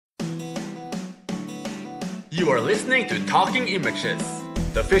You are listening to Talking Images,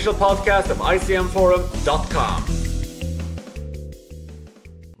 the official podcast of icmforum.com.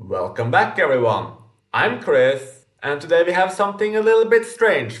 Welcome back, everyone. I'm Chris, and today we have something a little bit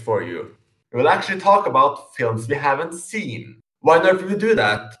strange for you. We will actually talk about films we haven't seen. Why on earth would we do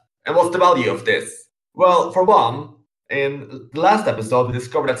that? And what's the value of this? Well, for one, in the last episode, we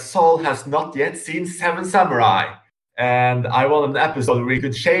discovered that Saul has not yet seen Seven Samurai. And I wanted an episode where we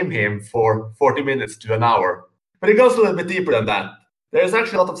could shame him for 40 minutes to an hour. But it goes a little bit deeper than that. There's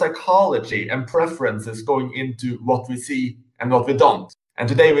actually a lot of psychology and preferences going into what we see and what we don't. And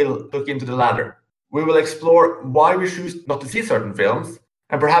today we'll look into the latter. We will explore why we choose not to see certain films,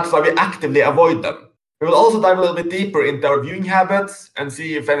 and perhaps why we actively avoid them. We will also dive a little bit deeper into our viewing habits and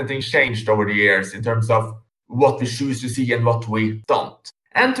see if anything's changed over the years in terms of what we choose to see and what we don't.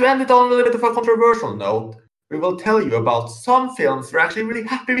 And to end it on a little bit of a controversial note, we will tell you about some films we're actually really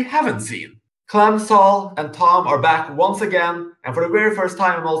happy we haven't seen. Clem, Saul, and Tom are back once again, and for the very first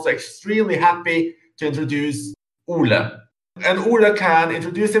time, I'm also extremely happy to introduce Ole. And Ole can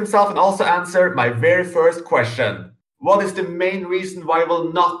introduce himself and also answer my very first question. What is the main reason why I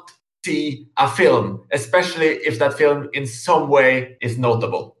will not see a film, especially if that film in some way is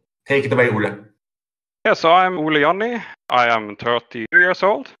notable? Take it away, Ole. Yeah, so I'm Ole Jonny. I am 32 years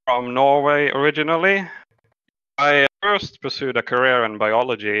old, from Norway originally. I first pursued a career in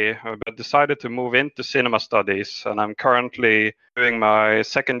biology, but decided to move into cinema studies, and I'm currently doing my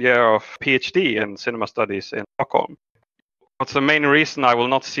second year of PhD in cinema studies in Stockholm. What's the main reason I will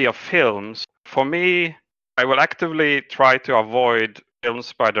not see a films? For me, I will actively try to avoid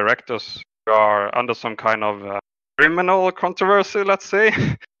films by directors who are under some kind of criminal controversy, let's say.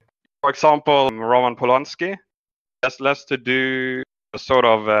 For example, Roman Polanski. Has less to do with sort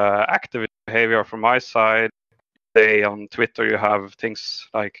of activist behavior from my side. Say on Twitter you have things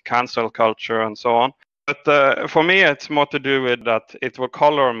like cancel culture and so on. But for me, it's more to do with that it will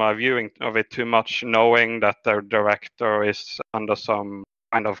color my viewing of it too much, knowing that the director is under some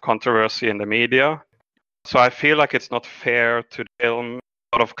kind of controversy in the media. So I feel like it's not fair to film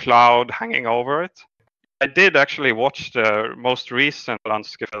a lot of cloud hanging over it. I did actually watch the most recent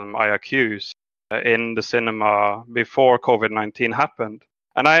Polanski film, I Accuse, in the cinema before COVID-19 happened.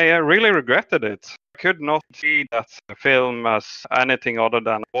 And I really regretted it. I could not see that film as anything other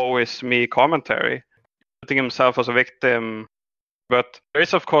than always me commentary, putting himself as a victim. But there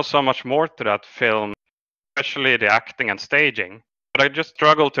is, of course, so much more to that film, especially the acting and staging. But I just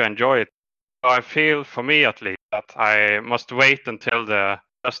struggle to enjoy it. So I feel, for me at least, that I must wait until the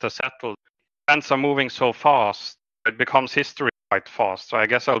dust has settled. Events are moving so fast, it becomes history quite fast. So I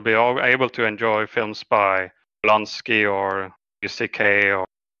guess I'll be able to enjoy films by Polanski or CK or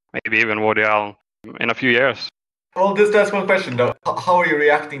maybe even Woody Allen in a few years. Well, just ask one question though. How are you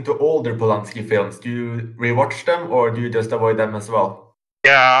reacting to older Polanski films? Do you rewatch them or do you just avoid them as well?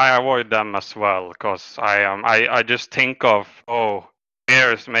 Yeah, I avoid them as well because I just think of,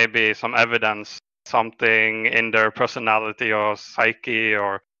 here's maybe some evidence, something in their personality or psyche,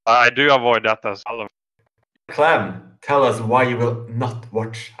 or I do avoid that as well. Clem, tell us why you will not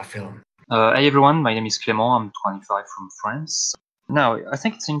watch a film. Hi everyone, my name is Clément, I'm 25 from France. Now, I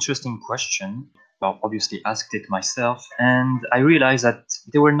think it's an interesting question. Well, obviously asked it myself, and I realized that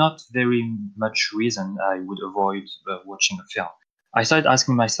there were not very much reason I would avoid watching a film. I started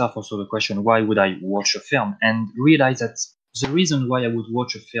asking myself also the question, why would I watch a film? And realized that the reason why I would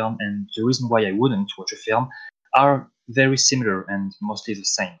watch a film and the reason why I wouldn't watch a film are very similar and mostly the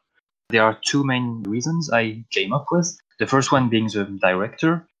same. There are two main reasons I came up with. The first one being the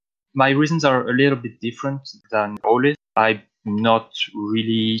director. My reasons are a little bit different than Ole. I'm not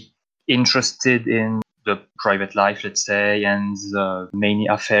really interested in the private life, let's say, and the many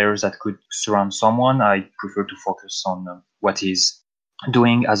affairs that could surround someone. I prefer to focus on what he's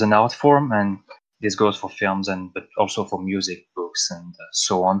doing as an art form, and this goes for films but also for music, books, and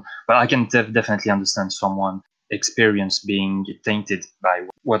so on. But I can definitely understand someone experience being tainted by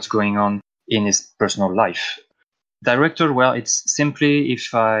what's going on in his personal life. Director, well, it's simply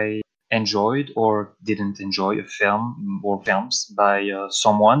if I enjoyed or didn't enjoy a film or films by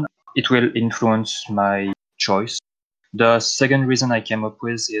someone, it will influence my choice. The second reason I came up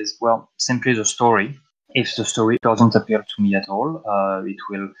with is, well, simply the story. If the story doesn't appeal to me at all, it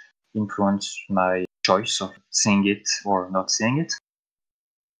will influence my choice of seeing it or not seeing it.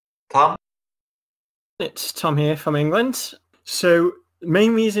 Tom? It's Tom here from England. So, the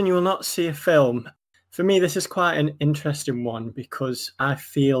main reason you will not see a film, for me, this is quite an interesting one because I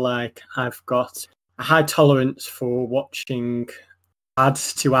feel like I've got a high tolerance for watching bad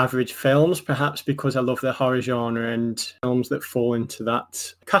to average films, perhaps because I love the horror genre and films that fall into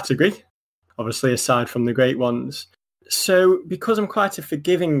that category. obviously aside from the great ones. So because I'm quite a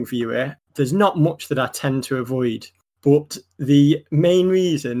forgiving viewer, there's not much that I tend to avoid. But the main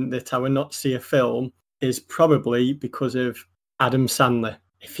reason that I will not see a film is probably because of Adam Sandler.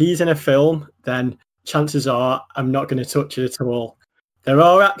 If he's in a film, then chances are I'm not going to touch it at all. There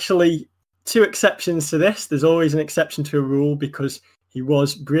are actually two exceptions to this. There's always an exception to a rule because he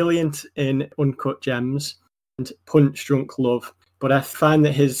was brilliant in Uncut Gems and Punch Drunk Love. But I find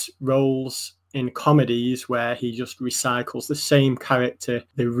that his roles in comedies where he just recycles the same character,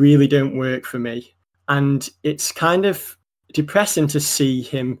 they really don't work for me. And it's kind of depressing to see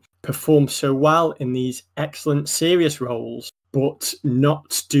him perform so well in these excellent serious roles, but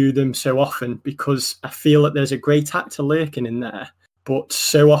not do them so often, because I feel that there's a great actor lurking in there. But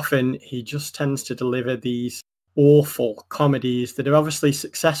so often he just tends to deliver these awful comedies that are obviously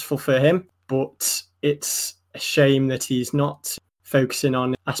successful for him, but it's a shame that he's not focusing on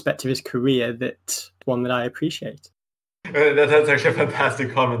an aspect of his career that's one that I appreciate. That's actually a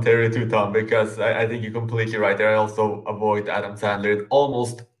fantastic commentary too, Tom, because I think you're completely right there. I also avoid Adam Sandler in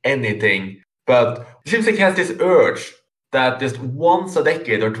almost anything. But it seems like he has this urge that just once a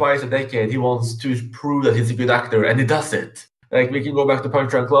decade or twice a decade, he wants to prove that he's a good actor, and he does it. Like, we can go back to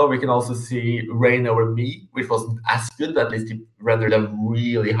Punch Drunk Love. We can also see Reign Over Me, which wasn't as good, but at least he rendered a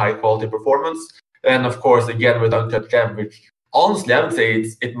really high quality performance. And of course, again with Uncut Gem, which honestly I would say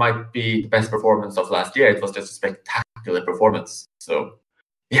it might be the best performance of last year. It was just a spectacular performance. So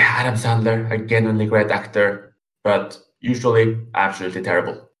yeah, Adam Sandler, a genuinely great actor, but usually absolutely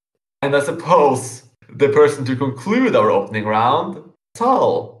terrible. And I suppose the person to conclude our opening round,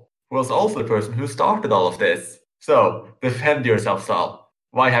 Saul, was also the person who started all of this. So defend yourself, Saul.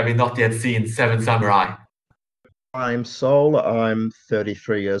 Why have you not yet seen Seven Samurai? I'm Sol. I'm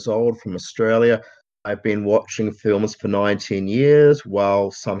 33 years old from Australia. I've been watching films for 19 years while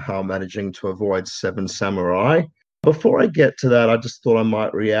somehow managing to avoid Seven Samurai. Before I get to that, I just thought I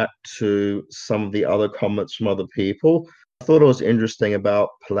might react to some of the other comments from other people. I thought it was interesting about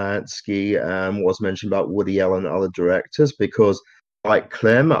Polanski and what was mentioned about Woody Allen and other directors, because like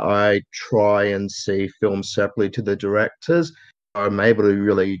Clem, I try and see films separately to the directors. I'm able to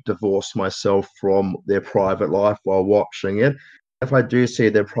really divorce myself from their private life while watching it. If I do see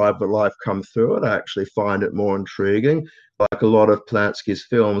their private life come through it, I actually find it more intriguing. Like, a lot of Polanski's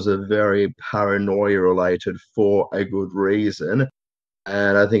films are very paranoia related for a good reason.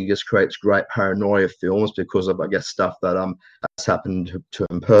 And I think it just creates great paranoia films because of, I guess, stuff that has happened to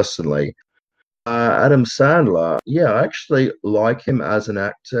him personally. Adam Sandler, yeah, I actually like him as an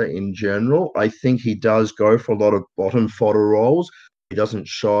actor in general. I think he does go for a lot of bottom fodder roles. He doesn't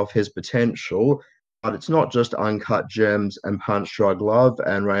show off his potential, but it's not just Uncut Gems and Punch Drunk Love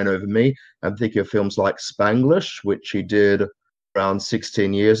and Reign Over Me. I'm thinking of films like Spanglish, which he did around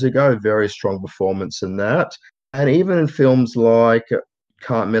 16 years ago. Very strong performance in that. And even in films like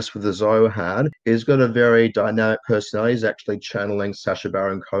Can't Mess with the Zohan, he's got a very dynamic personality. He's actually channeling Sacha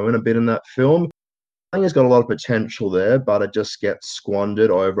Baron Cohen a bit in that film. I think he's got a lot of potential there, but it just gets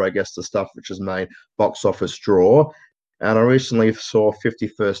squandered over, I guess, the stuff which has made box office draw. And I recently saw 50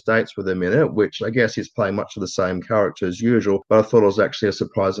 First Dates with him in it, which I guess he's playing much of the same character as usual, but I thought it was actually a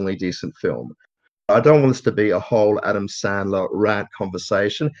surprisingly decent film. I don't want this to be a whole Adam Sandler rant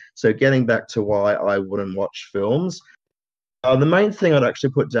conversation, so getting back to why I wouldn't watch films, the main thing I'd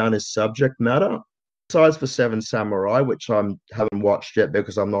actually put down is subject matter. Besides for Seven Samurai, which I haven't watched yet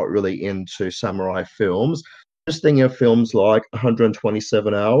because I'm not really into samurai films, just thinking of films like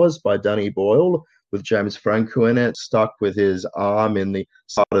 127 Hours by Danny Boyle with James Franco in it, stuck with his arm in the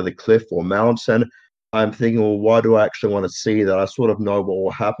side of the cliff or mountain. I'm thinking, well, why do I actually want to see that? I sort of know what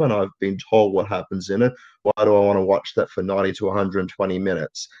will happen. I've been told what happens in it. Why do I want to watch that for 90 to 120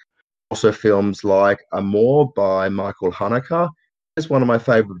 minutes? Also, films like Amour by Michael Haneke. He's one of my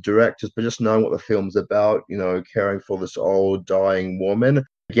favorite directors, but just knowing what the film's about, caring for this old dying woman.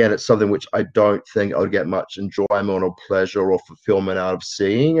 Again, it's something which I don't think I would get much enjoyment or pleasure or fulfillment out of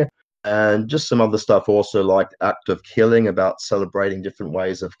seeing. And just some other stuff also, like Act of Killing, about celebrating different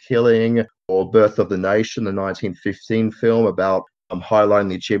ways of killing, or Birth of the Nation, the 1915 film about highlighting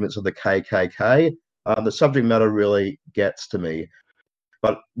the achievements of the KKK. The subject matter really gets to me.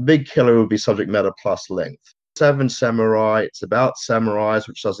 But big killer would be subject matter plus length. Seven Samurai, it's about samurais,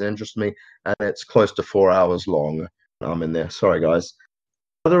 which doesn't interest me, and it's close to 4 hours long. I'm in there. Sorry, guys.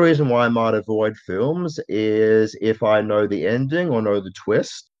 Another reason why I might avoid films is if I know the ending or know the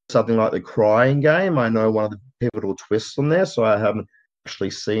twist. Something like The Crying Game, I know one of the pivotal twists on there, so I haven't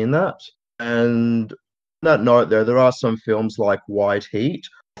actually seen that. And on that note, there are some films like White Heat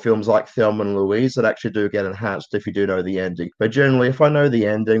films like Thelma and Louise that actually do get enhanced if you do know the ending. But generally, if I know the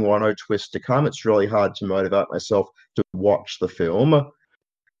ending or I know twists to come, it's really hard to motivate myself to watch the film.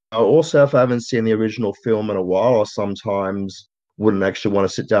 Also, if I haven't seen the original film in a while, I sometimes wouldn't actually want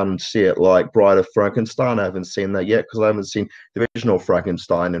to sit down and see it. Like Bride of Frankenstein, I haven't seen that yet because I haven't seen the original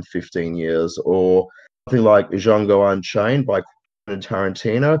Frankenstein in 15 years. Or something like Django Unchained by Quentin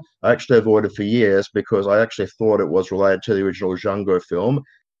Tarantino, I actually avoided for years because I actually thought it was related to the original Django film.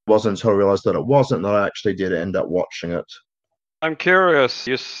 It wasn't until I realized that it wasn't that I actually did end up watching it. I'm curious,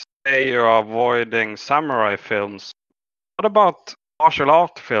 you say you're avoiding samurai films. What about martial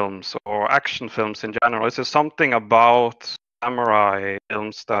art films or action films in general? Is there something about samurai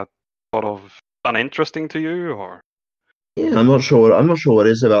films that sort of uninteresting to you, or? Yeah, I'm not sure. I'm not sure what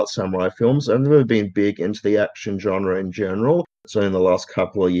it is about samurai films. I've never been big into the action genre in general. It's only in the last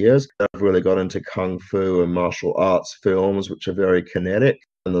couple of years that I've really got into kung fu and martial arts films, which are very kinetic,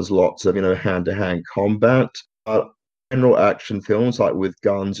 and there's lots of hand-to-hand combat. But general action films, like with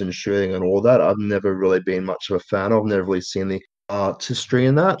guns and shooting and all that, I've never really been much of a fan of. I've never really seen the artistry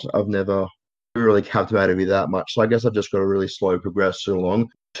in that. I've never really captivated me that much. So I guess I've just got a really slow progression along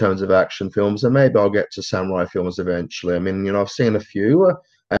terms of action films, and maybe I'll get to samurai films eventually. I mean, I've seen a few,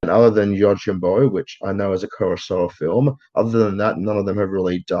 and other than Yojimbo, which I know is a Kurosawa film, other than that, none of them have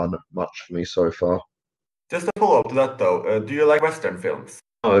really done much for me so far. Just a follow up to that, though, do you like Western films?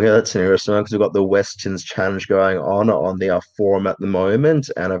 Oh, okay, that's an interesting one because we've got the Westerns challenge going on the forum at the moment,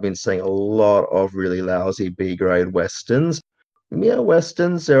 and I've been seeing a lot of really lousy B-grade Westerns. Yeah,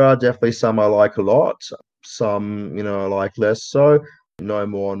 Westerns, there are definitely some I like a lot, some, I like less so. No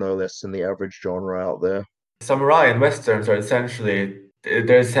more, no less than the average genre out there. Samurai and Westerns are essentially,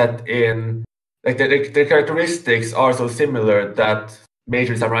 they're set in, like their characteristics are so similar that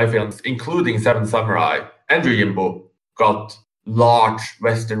major samurai films, including Seven Samurai and Yojimbo, got large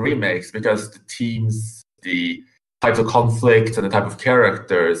Western remakes because the themes, the types of conflicts and the type of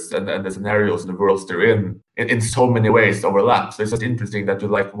characters and the scenarios and the worlds they're in so many ways overlap. So it's just interesting that you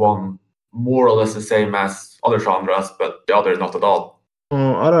like one more or less the same as other genres, but the other not at all.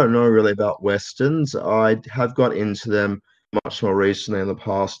 I don't know really about Westerns. I have got into them much more recently in the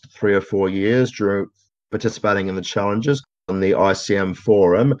past 3 or 4 years during participating in the challenges on the ICM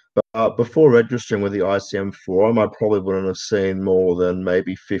forum. But before registering with the ICM forum, I probably wouldn't have seen more than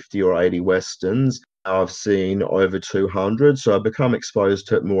maybe 50 or 80 Westerns. Now I've seen over 200, so I've become exposed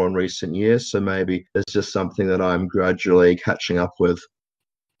to it more in recent years. So maybe it's just something that I'm gradually catching up with.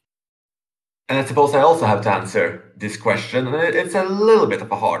 And I suppose I also have to answer this question, and it's a little bit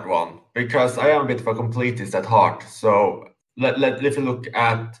of a hard one because I am a bit of a completist at heart. So if you look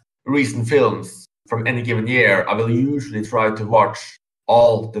at recent films from any given year, I will usually try to watch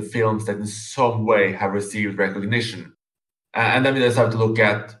all the films that in some way have received recognition. And then we just have to look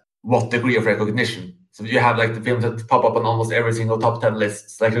at what degree of recognition. So you have like the films that pop up on almost every single top 10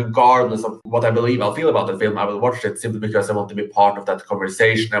 lists. Like regardless of what I believe I'll feel about the film, I will watch it simply because I want to be part of that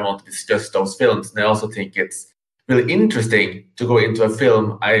conversation. I want to discuss those films. And I also think it's really interesting to go into a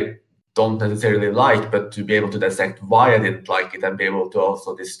film I don't necessarily like, but to be able to dissect why I didn't like it and be able to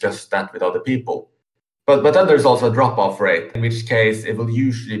also discuss that with other people. But then there's also a drop-off rate, in which case it will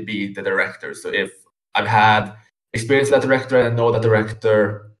usually be the director. So if I've had experience with that director and I know that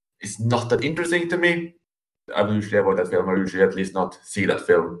director is not that interesting to me, I will usually avoid that film or usually at least not see that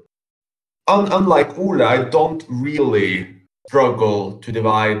film. Unlike Ole, I don't really struggle to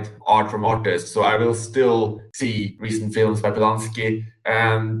divide art from artist, so I will still see recent films by Polanski,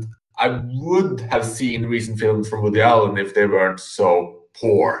 and I would have seen recent films from Woody Allen if they weren't so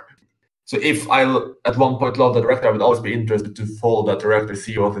poor. So if I at one point love the director, I would always be interested to follow that director,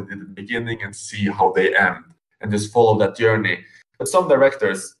 see what they did in the beginning and see how they end, and just follow that journey. But some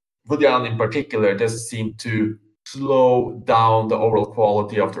directors, Woody Allen in particular, just seem to slow down the overall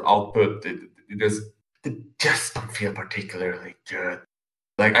quality of their output. It just don't feel particularly good.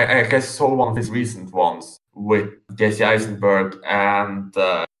 Like I saw one of his recent ones with Jesse Eisenberg and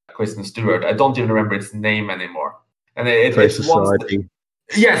Kristen Stewart. I don't even remember its name anymore. And it's Society.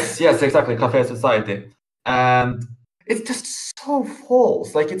 Yes, exactly. Cafe Society. And it's just so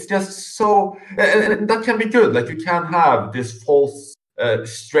false. Like it's just so, and that can be good. Like you can have this false,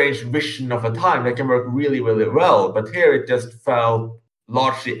 strange vision of a time that can work really, really well. But here it just felt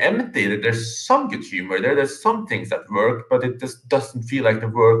largely empty. There's some good humor there. There's some things that work, but it just doesn't feel like the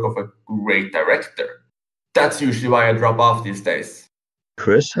work of a great director. That's usually why I drop off these days.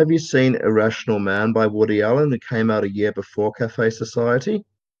 Chris, have you seen Irrational Man by Woody Allen that came out a year before Cafe Society?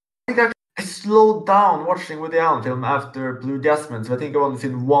 I I slowed down watching Woody Allen film after Blue Jasmine, so I think I've only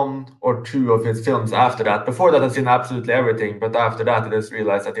seen 1 or 2 of his films after that. Before that, I'd seen absolutely everything, but after that, I just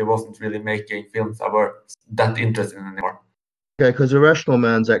realized that he wasn't really making films I were that interested in anymore. Okay, because Irrational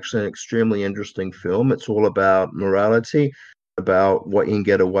Man's actually an extremely interesting film. It's all about morality, about what you can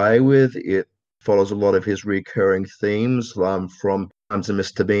get away with. It follows a lot of his recurring themes, from Crimes and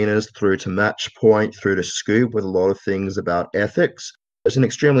Misdemeanors through to Match Point, through to Scoop, with a lot of things about ethics. It's an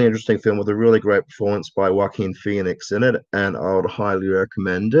extremely interesting film with a really great performance by Joaquin Phoenix in it, and I would highly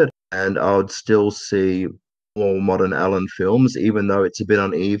recommend it. And I would still see more modern Allen films, even though it's a bit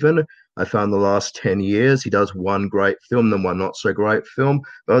uneven. I found the last 10 years he does one great film, then one not so great film.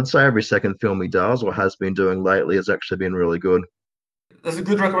 But I'd say every second film he does or has been doing lately has actually been really good. That's a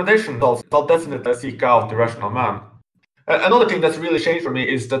good recommendation, Dolph. I'll definitely seek out The Rational Man. Another thing that's really changed for me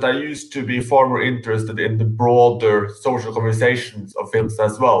is that I used to be far more interested in the broader social conversations of films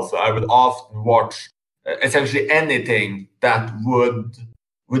as well. So I would often watch essentially anything that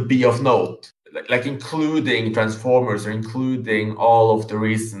would be of note, like including Transformers or including all of the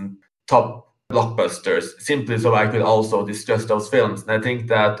recent top blockbusters, simply so I could also discuss those films. And I think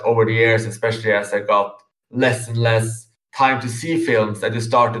that over the years, especially as I got less and less time to see films, I just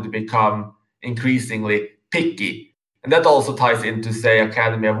started to become increasingly picky. And that also ties into, say,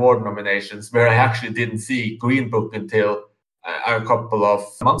 Academy Award nominations, where I actually didn't see Green Book until a couple of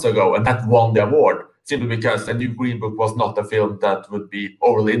months ago, and that won the award, simply because I knew Green Book was not a film that would be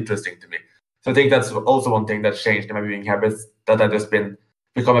overly interesting to me. So I think that's also one thing that's changed in my viewing habits, that I've just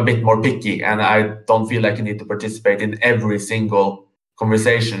become a bit more picky, and I don't feel like I need to participate in every single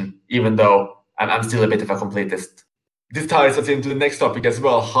conversation, even though I'm still a bit of a completist. This ties us into the next topic as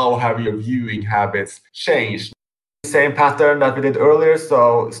well. How have your viewing habits changed? Same pattern that we did earlier,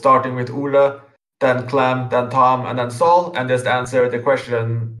 so starting with Ole, then Clem, then Tom, and then Sol, and just answer the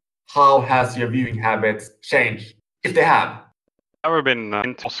question, how has your viewing habits changed, if they have? I've never been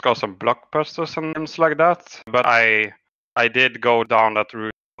into Oscars and blockbusters and things like that, but I did go down that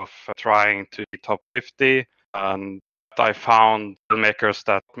route of trying to be top 50, and I found filmmakers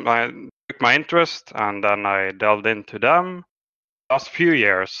that took my interest, and then I delved into them. Last few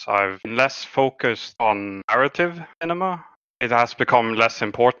years, I've been less focused on narrative cinema. It has become less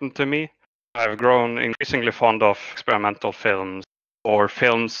important to me. I've grown increasingly fond of experimental films or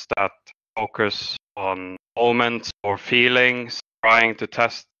films that focus on moments or feelings, trying to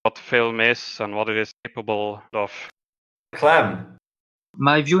test what film is and what it is capable of. Clem?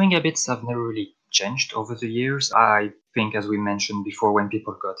 My viewing habits have never really changed over the years. I think, as we mentioned before, when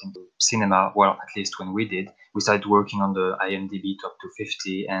people got into cinema, well, at least when we did, we started working on the IMDb top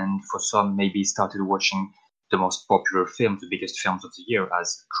 250, and for some, maybe started watching the most popular films, the biggest films of the year,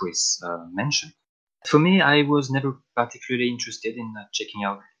 as Chris mentioned. For me, I was never particularly interested in checking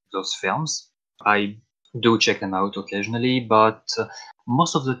out those films. I do check them out occasionally, but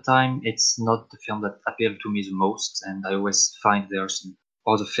most of the time, it's not the film that appealed to me the most, and I always find there are some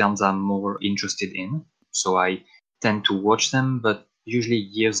other films I'm more interested in. So I tend to watch them, but usually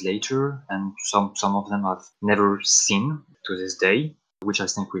years later, and some of them I've never seen to this day, which I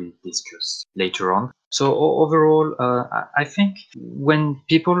think we'll discuss later on. So overall, I think when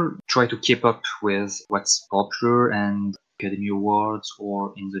people try to keep up with what's popular and Academy Awards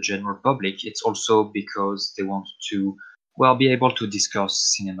or in the general public, it's also because they want to, well, be able to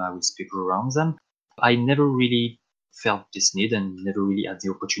discuss cinema with people around them. I never really felt this need and never really had the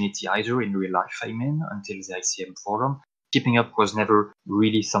opportunity either in real life, I mean, until the ICM forum. Keeping up was never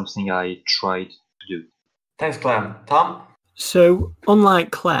really something I tried to do. Thanks, Clem. Tom? So,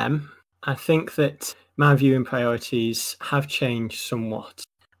 unlike Clem, I think that my viewing priorities have changed somewhat.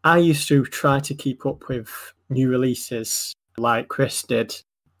 I used to try to keep up with new releases like Chris did.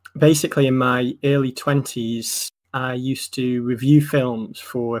 Basically, in my early 20s, I used to review films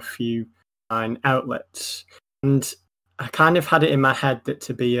for a few outlets. And I kind of had it in my head that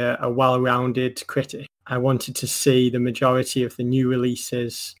to be a well-rounded critic, I wanted to see the majority of the new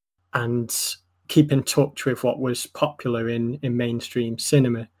releases and keep in touch with what was popular in mainstream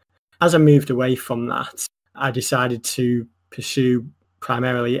cinema. As I moved away from that, I decided to pursue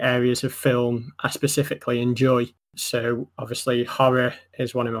primarily areas of film I specifically enjoy. So obviously horror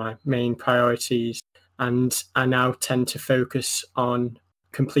is one of my main priorities, and I now tend to focus on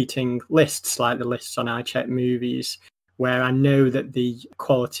completing lists like the lists on iCheck Movies, where I know that the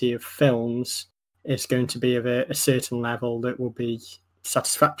quality of films is going to be of a certain level that will be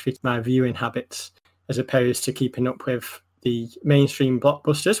satisfactory to my viewing habits, as opposed to keeping up with the mainstream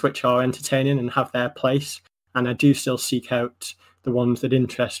blockbusters, which are entertaining and have their place. And I do still seek out the ones that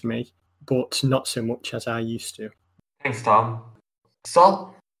interest me, but not so much as I used to. Thanks, Tom.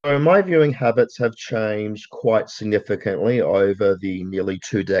 Sol? So my viewing habits have changed quite significantly over the nearly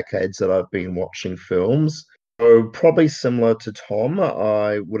 2 decades that I've been watching films. So probably similar to Tom,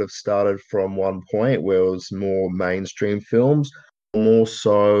 I would have started from one point where it was more mainstream films, more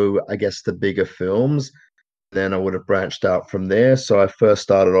so, I guess, the bigger films. Then I would have branched out from there. So I first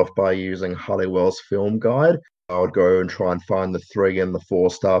started off by using Halliwell's Film Guide. I would go and try and find the 3 and the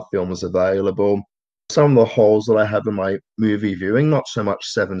 4-star films available. Some of the holes that I have in my movie viewing, not so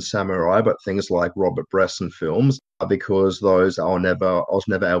much Seven Samurai, but things like Robert Bresson films, because those I was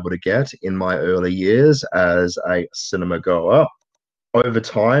never able to get in my early years as a cinema goer. Over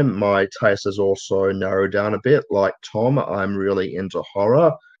time, my taste has also narrowed down a bit. Like Tom, I'm really into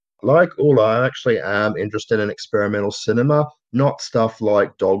horror. Like Ula, I actually am interested in experimental cinema, not stuff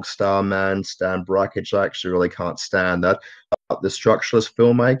like Dog Star Man, Stan Brakhage. I actually really can't stand that. The structuralist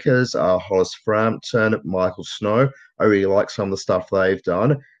filmmakers, Hollis Frampton, Michael Snow, I really like some of the stuff they've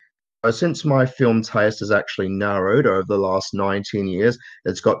done. Since my film taste has actually narrowed over the last 19 years,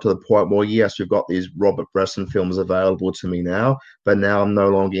 it's got to the point where, yes, we've got these Robert Bresson films available to me now, but now I'm no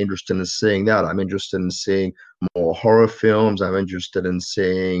longer interested in seeing that. I'm interested in seeing more horror films. I'm interested in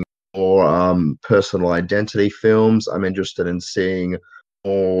seeing more personal identity films. I'm interested in seeing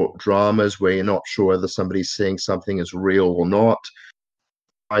more dramas where you're not sure whether somebody's seeing something is real or not.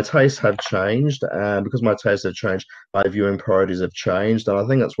 My tastes have changed, and because my tastes have changed, my viewing priorities have changed, and I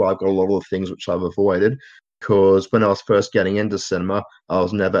think that's why I've got a lot of the things which I've avoided. Because when I was first getting into cinema, I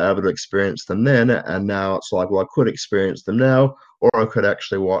was never able to experience them then, and now it's like, well, I could experience them now, or I could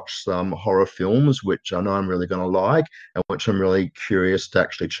actually watch some horror films, which I know I'm really going to like, and which I'm really curious to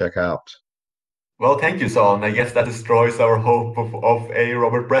actually check out. Well, thank you, Son. I guess that destroys our hope of a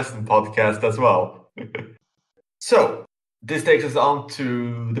Robert Bresson podcast as well. So, this takes us on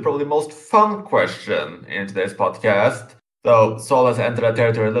to the probably most fun question in today's podcast. So, Saul has entered that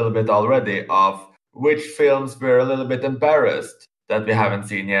territory a little bit already of which films we're a little bit embarrassed that we haven't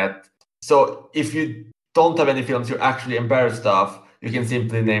seen yet. So, if you don't have any films you're actually embarrassed of, you can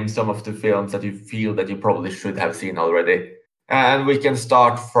simply name some of the films that you feel that you probably should have seen already. And we can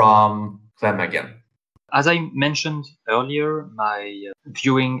start from Clem again. As I mentioned earlier, my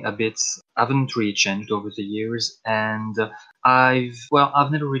viewing habits haven't really changed over the years, and I've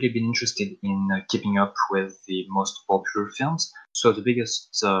never really been interested in keeping up with the most popular films. So the biggest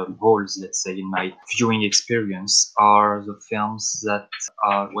holes, let's say, in my viewing experience are the films that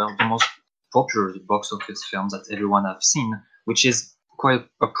are the most popular, the box office films that everyone have seen, which is quite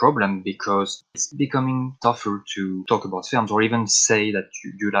a problem because it's becoming tougher to talk about films or even say that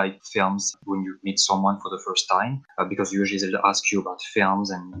you like films when you meet someone for the first time, because usually they'll ask you about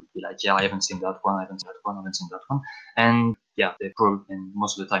films and you'll be like, yeah, I haven't seen that one, I haven't seen that one, I haven't seen that one. And yeah, and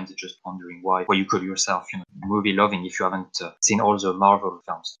most of the time they're just wondering why you could yourself, movie loving if you haven't seen all the Marvel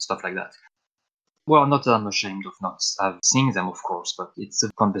films, stuff like that. Well, not that I'm ashamed of not seeing them, of course, but it's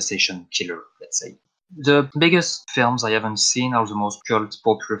a conversation killer, let's say. The biggest films I haven't seen are the most cult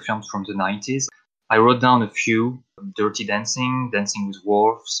popular films from the 90s. I wrote down a few: Dirty Dancing, Dancing with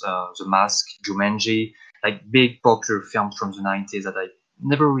Wolves, The Mask, Jumanji, like big popular films from the 90s that I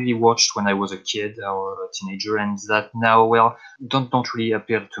never really watched when I was a kid or a teenager, and that now, don't really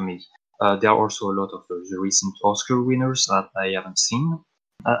appeal to me. There are also a lot of the recent Oscar winners that I haven't seen.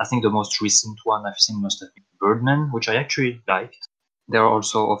 I think the most recent one I've seen must have been Birdman, which I actually liked. There are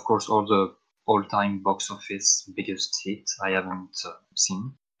also, of course, all the all-time box office biggest hit I haven't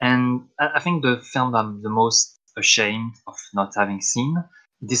seen. And I think the film I'm the most ashamed of not having seen,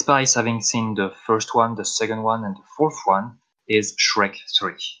 despite having seen the first one, the second one, and the fourth one, is Shrek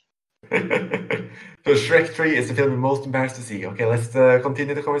 3. So Shrek 3 is the film you're most embarrassed to see. Okay, let's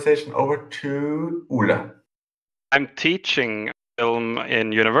continue the conversation over to Ola. I'm teaching film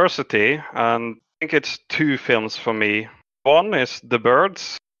in university, and I think it's 2 films for me. One is The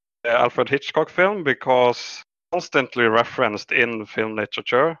Birds, the Alfred Hitchcock film, because constantly referenced in film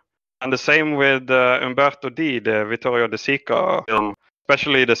literature. And the same with Umberto D, the Vittorio De Sica film,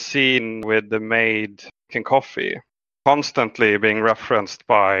 especially the scene with the maid making coffee, constantly being referenced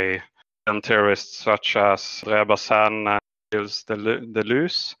by film theorists such as André Bazin and Gilles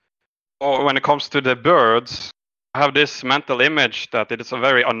Deleuze. Or when it comes to The Birds, I have this mental image that it is a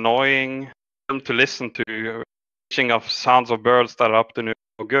very annoying film to listen to, pitching of sounds of birds that are up to no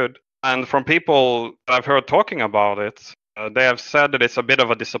good. And from people I've heard talking about it, they have said that it's a bit of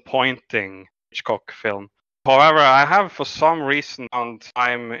a disappointing Hitchcock film. However, I have for some reason found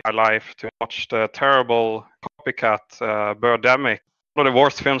time in my life to watch the terrible copycat Birdemic. One of the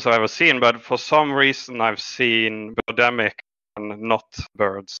worst films I've ever seen, but for some reason I've seen Birdemic and not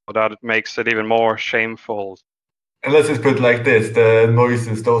Birds. So that it makes it even more shameful. And let's just put it like this, the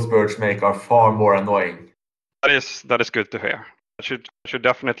noises those birds make are far more annoying. That is good to hear. I should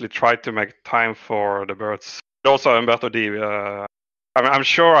definitely try to make time for the birds. But also Umberto D. I'm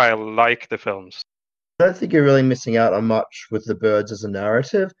sure I like the films. I don't think you're really missing out on much with the birds as a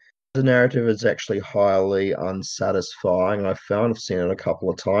narrative. The narrative is actually highly unsatisfying. I've seen it a couple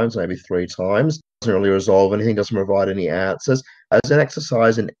of times, maybe 3 times. Doesn't really resolve anything, doesn't provide any answers. As an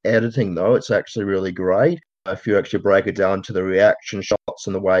exercise in editing, though, it's actually really great. If you actually break it down to the reaction shots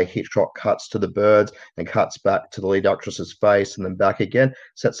and the way Hitchcock cuts to the birds and cuts back to the lead actress's face and then back again,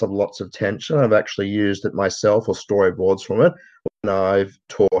 sets up lots of tension. I've actually used it myself or storyboards from it when I've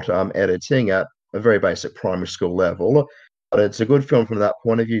taught editing at a very basic primary school level. But it's a good film from that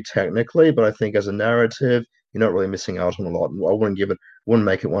point of view, technically. But I think as a narrative, you're not really missing out on a lot. I wouldn't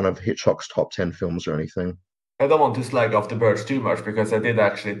make it one of Hitchcock's top 10 films or anything. I don't want to slag off The Birds too much because I did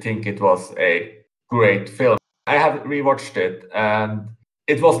actually think it was a great film. I have rewatched it and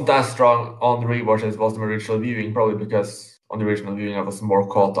it wasn't as strong on the rewatch as it was the original viewing, probably because on the original viewing I was more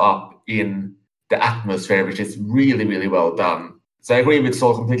caught up in the atmosphere, which is really, really well done. So I agree with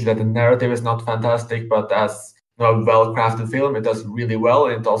Saul completely that the narrative is not fantastic, but as a well-crafted film, it does really well.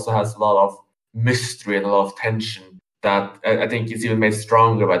 And it also has a lot of mystery and a lot of tension that I think is even made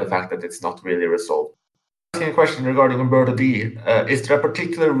stronger by the fact that it's not really resolved. Asking a question regarding Umberto D. Is there a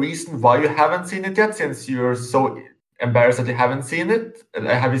particular reason why you haven't seen it yet, since you're so embarrassed that you haven't seen it?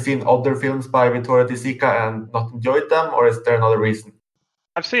 Have you seen other films by Vittorio De Sica and not enjoyed them, or is there another reason?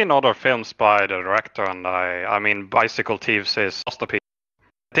 I've seen other films by the director, and I mean, Bicycle Thieves is masterpiece.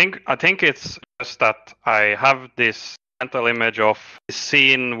 I think it's just that I have this mental image of the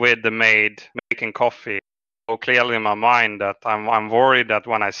scene with the maid making coffee so clearly in my mind that I'm worried that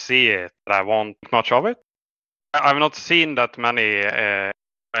when I see it, that I won't think much of it. I've not seen that many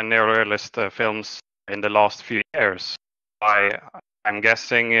neorealist films in the last few years. I'm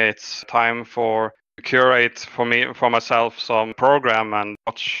guessing it's time to curate for myself some program and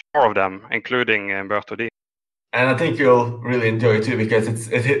watch more of them, including Umberto D. And I think you'll really enjoy it too, because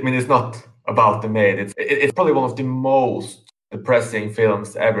it's not about the maid. It's probably one of the most depressing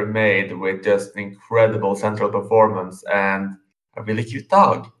films ever made, with just an incredible central performance and a really cute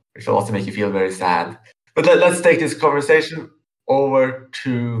dog, which will also make you feel very sad. But let's take this conversation over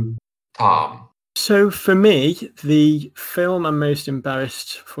to Tom. So for me, the film I'm most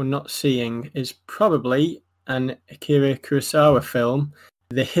embarrassed for not seeing is probably an Akira Kurosawa film,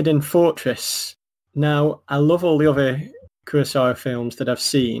 The Hidden Fortress. Now, I love all the other Kurosawa films that I've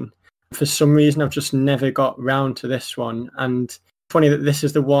seen. For some reason, I've just never got round to this one. And funny that this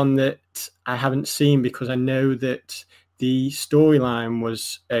is the one that I haven't seen, because I know that the storyline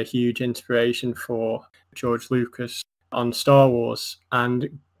was a huge inspiration for George Lucas on Star Wars. And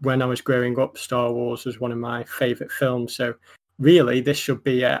when I was growing up, Star Wars was one of my favourite films. So really, this should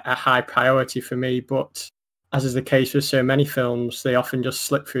be a high priority for me. But as is the case with so many films, they often just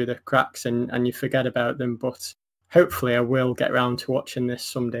slip through the cracks and you forget about them. But hopefully I will get around to watching this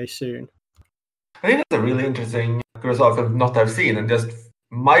someday soon. I think that's a really interesting Kurosawa film not have seen, and just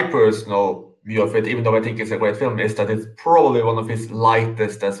my personal view of it, even though I think it's a great film, is that it's probably one of his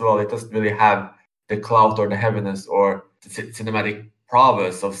lightest as well. It doesn't really have the clout or the heaviness or the cinematic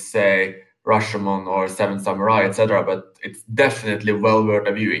prowess of, say, Rashomon or Seven Samurai, etc., but it's definitely well worth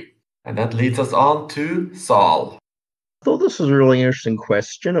a viewing. And that leads us on to Saul. I thought this was a really interesting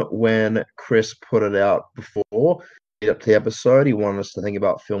question when Chris put it out before. Up to the episode, he wanted us to think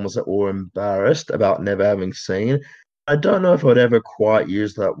about films that we're embarrassed about never having seen. I don't know if I'd ever quite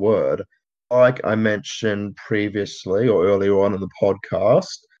use that word. Like I mentioned previously or earlier on in the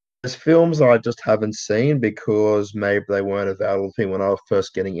podcast, there's films I just haven't seen because maybe they weren't available to me when I was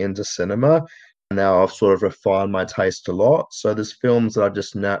first getting into cinema. And now I've sort of refined my taste a lot. So there's films that I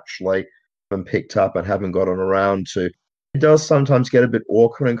just naturally haven't picked up and haven't gotten around to. It does sometimes get a bit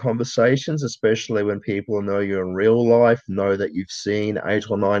awkward in conversations, especially when people know you in real life, know that you've seen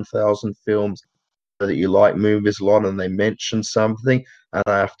 8,000 or 9,000 films, know that you like movies a lot, and they mention something, and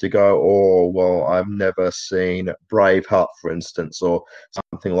I have to go, oh, well, I've never seen Braveheart, for instance, or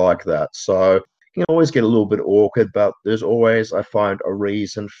something like that. So you can always get a little bit awkward, but there's always, I find, a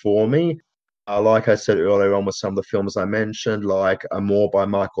reason for me. Like I said earlier on with some of the films I mentioned, like Amour by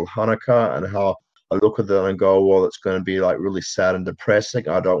Michael Haneke, and how I look at them and go, well, it's going to be like really sad and depressing.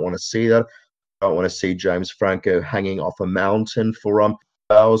 I don't want to see that. I don't want to see James Franco hanging off a mountain for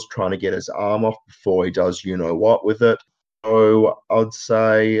hours trying to get his arm off before he does you know what with it. So I'd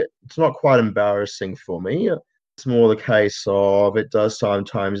say it's not quite embarrassing for me. It's more the case of it does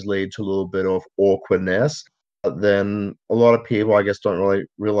sometimes lead to a little bit of awkwardness. But then a lot of people, I guess, don't really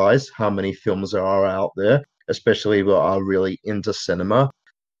realize how many films there are out there. especially people are really into cinema,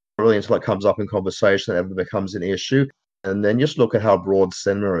 really until it comes up in conversation and ever becomes an issue. And then just look at how broad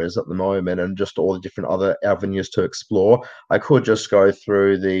cinema is at the moment and just all the different other avenues to explore. I could just go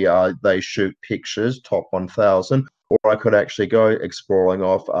through the They Shoot Pictures top 1000, or I could actually go exploring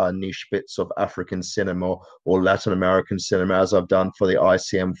off niche bits of African cinema or Latin American cinema, as I've done for the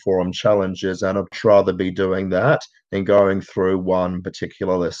ICM Forum challenges. And I'd rather be doing that than going through one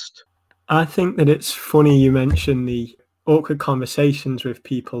particular list. I think that it's funny you mention the awkward conversations with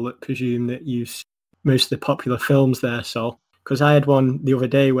people that presume that you see most of the popular films there, Sol. Because I had one the other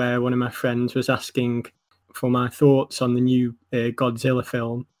day where one of my friends was asking for my thoughts on the new Godzilla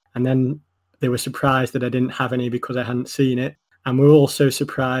film, and then they were surprised that I didn't have any because I hadn't seen it, and were also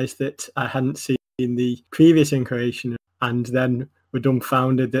surprised that I hadn't seen the previous incarnation, and then were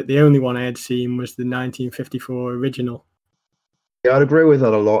dumbfounded that the only one I had seen was the 1954 original. Yeah, I'd agree with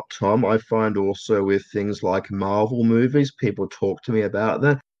that a lot, Tom. I find also with things like Marvel movies, people talk to me about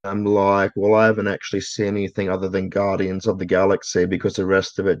that. I'm like, well, I haven't actually seen anything other than Guardians of the Galaxy because the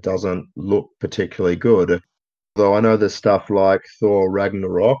rest of it doesn't look particularly good. Though I know there's stuff like Thor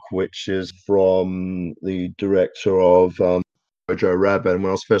Ragnarok, which is from the director of Jojo Rabbit. And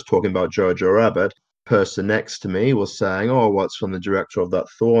when I was first talking about Jojo Rabbit, the person next to me was saying, oh, what's from the director of that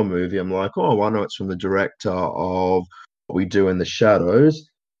Thor movie? I'm like, oh, I know it's from the director of What We Do in the Shadows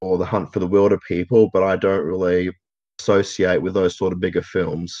or The Hunt for the Wilder People, but I don't really associate with those sort of bigger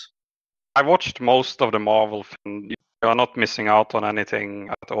films. I watched most of the Marvel films. You are not missing out on anything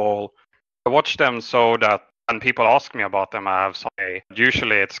at all. I watch them so that when people ask me about them, I have say.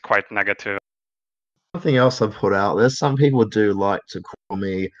 Usually it's quite negative. Something else I've put out there, some people do like to call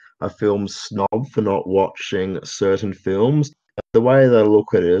me a film snob for not watching certain films. The way they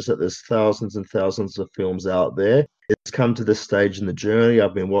look at it is that there's thousands and thousands of films out there. It's come to this stage in the journey.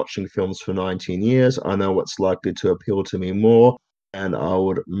 I've been watching films for 19 years. I know what's likely to appeal to me more, and I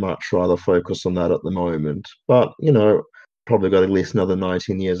would much rather focus on that at the moment. But, probably got at least another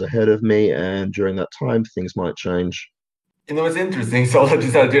 19 years ahead of me, and during that time, things might change. It's interesting, so that you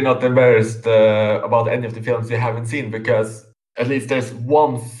said you're not embarrassed about any of the films you haven't seen, because at least there's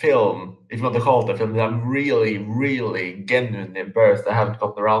one film, if you want to call it a film, that I'm really, really genuinely embarrassed I haven't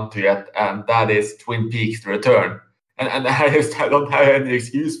gotten around to yet, and that is Twin Peaks: The Return. And I don't have any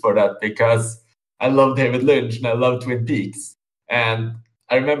excuse for that, because I love David Lynch and I love Twin Peaks. And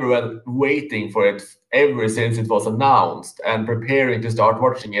I remember waiting for it ever since it was announced and preparing to start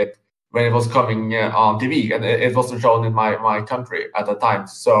watching it when it was coming on TV, and it wasn't shown in my country at the time.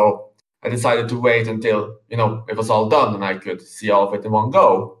 So I decided to wait until it was all done and I could see all of it in one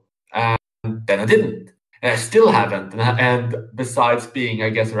go. And then I didn't, and I still haven't. And besides being,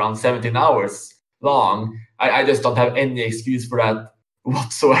 I guess, around 17 hours long, I just don't have any excuse for that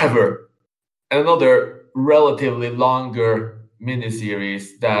whatsoever. And another relatively longer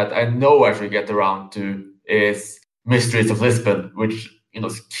miniseries that I know I should get around to is Mysteries of Lisbon, which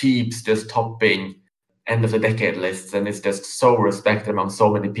keeps just topping end of the decade lists, and it's just so respected among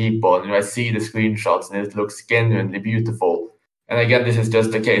so many people. And I see the screenshots and it looks genuinely beautiful. And again, this is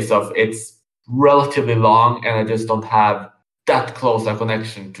just a case of it's relatively long, and I just don't have that close a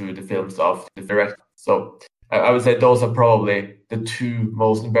connection to the films of the director. So I would say those are probably the two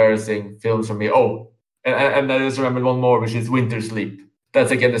most embarrassing films for me. Oh, and I just remembered one more, which is Winter Sleep.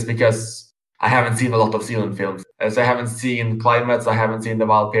 That's again just because I haven't seen a lot of Zealand films. So I haven't seen Climates, I haven't seen The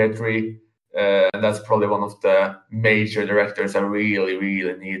Wild Pear Tree, and that's probably one of the major directors I really,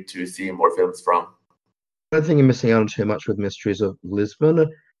 really need to see more films from. I don't think you're missing out on too much with Mysteries of Lisbon.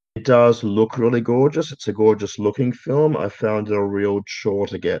 It does look really gorgeous. It's a gorgeous looking film. I found it a real chore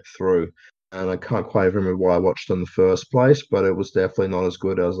to get through, and I can't quite remember why I watched it in the first place, but it was definitely not as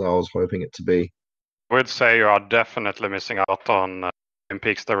good as I was hoping it to be. I would say you are definitely missing out on Twin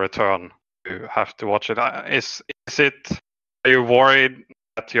Peaks: The Return. You have to watch it. Is it? Are you worried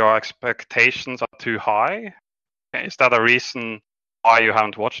that your expectations are too high? Is that a reason why you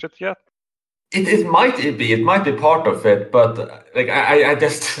haven't watched it yet? It might be. It might be part of it, but like I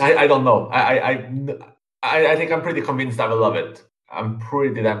don't know. I think I'm pretty convinced I will love it. I'm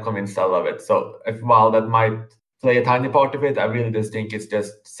pretty damn convinced I love it. So while that might play a tiny part of it, I really just think it's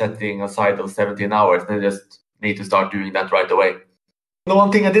just setting aside those 17 hours. They just need to start doing that right away. The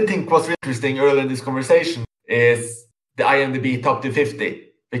one thing I did think was interesting earlier in this conversation is the IMDb top 250,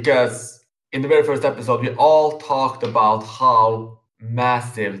 because in the very first episode, we all talked about how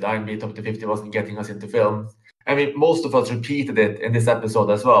massive the IMDb top 250 wasn't getting us into films. I mean, most of us repeated it in this episode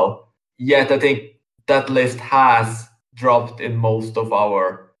as well. Yet I think that list has dropped in most of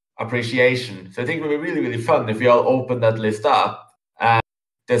our appreciation. So I think it would be really, really fun if we all open that list up and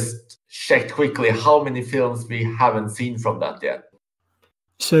just checked quickly how many films we haven't seen from that yet.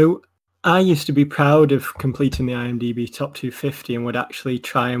 So I used to be proud of completing the IMDb Top 250 and would actually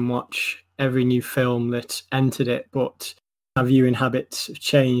try and watch every new film that entered it, but our viewing habits have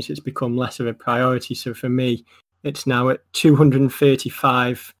changed. It's become less of a priority. So for me, it's now at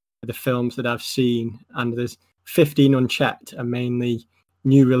 235 of the films that I've seen, and there's 15 unchecked are mainly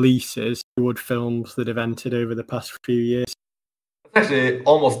new releases, Hollywood films that have entered over the past few years. It's actually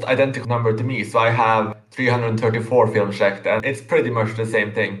almost identical number to me. So I have 334 films checked, and it's pretty much the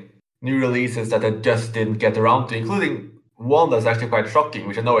same thing. New releases that I just didn't get around to, including one that's actually quite shocking,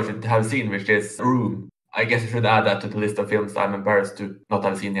 which I know I should have seen, which is Room. I guess I should add that to the list of films I'm embarrassed to not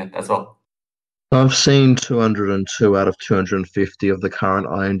have seen yet as well. I've seen 202 out of 250 of the current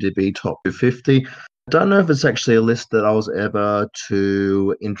IMDb Top 250. I don't know if it's actually a list that I was ever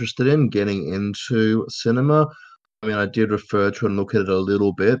too interested in getting into cinema. I mean, I did refer to and look at it a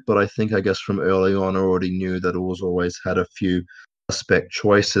little bit, but I guess from early on I already knew that it was always had a few suspect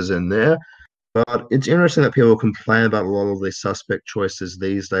choices in there. But it's interesting that people complain about a lot of these suspect choices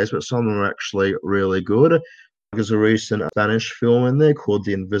these days, but some of them are actually really good. There's a recent Spanish film in there called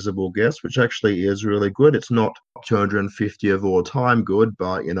The Invisible Guest, which actually is really good. It's not 250 of all time good,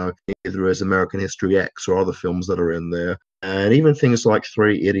 but neither is American History X or other films that are in there. And even things like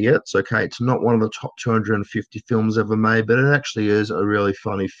Three Idiots. Okay, it's not one of the top 250 films ever made, but it actually is a really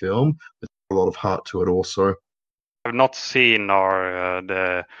funny film with a lot of heart to it also. I've not seen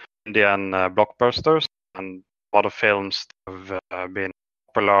the Indian blockbusters, and a lot of films have been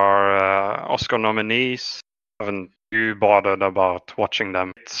popular Oscar nominees. I haven't too bothered about watching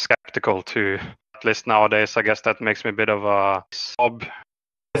them. It's skeptical to, at least nowadays. I guess that makes me a bit of a snob.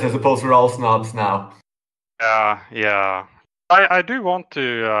 I suppose we're all snobs now. Yeah. I do want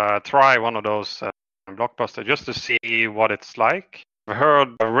to try one of those blockbusters just to see what it's like.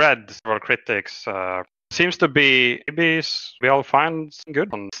 I've read several critics. Seems to be, maybe we all find some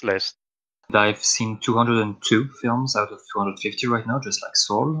good on this list. I've seen 202 films out of 250 right now, just like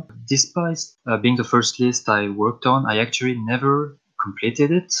Soul. Despite being the first list I worked on, I actually never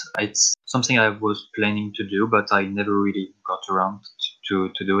completed it. It's something I was planning to do, but I never really got around to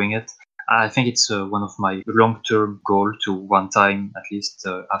doing it. I think it's one of my long-term goal to one time at least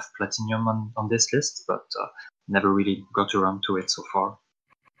have platinum on this list, but never really got around to it so far.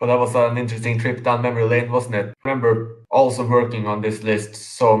 Well, that was an interesting trip down memory lane, wasn't it? I remember also working on this list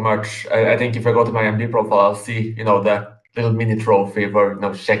so much. I think if I go to my MD profile, I'll see, the little mini trophy for,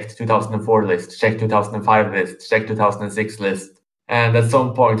 checked 2004 list, checked 2005 list, checked 2006 list. And at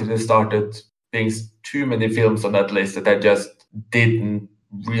some point, it just started being too many films on that list that I just didn't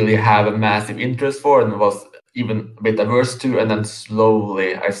really have a massive interest for and was even a bit averse to. And then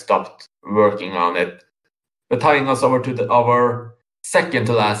slowly I stopped working on it. But tying us over to our second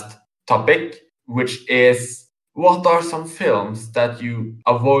to last topic, which is what are some films that you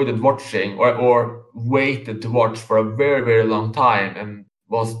avoided watching or waited to watch for a very, very long time and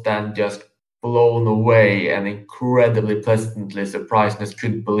was then just blown away and incredibly pleasantly surprised and just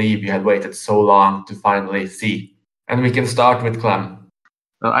couldn't believe you had waited so long to finally see? And we can start with Clem.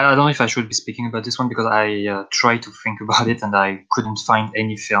 I don't know if I should be speaking about this one because I tried to think about it and I couldn't find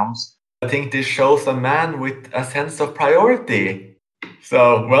any films. I think this shows a man with a sense of priority.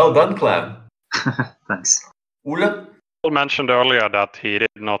 So, well done, Clem. Thanks. Ole? Paul mentioned earlier that he did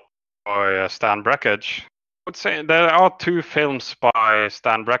not enjoy Stan Brakhage. I would say there are two films by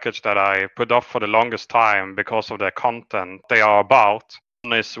Stan Brakhage that I put off for the longest time because of their content they are about.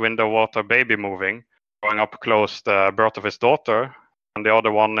 One is Window, Water, Baby Moving, going up close the birth of his daughter. And the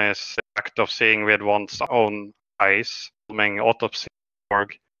other one is the act of seeing with one's own eyes, filming Autopsy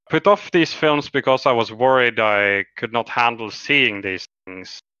Morgue. Put off these films because I was worried I could not handle seeing these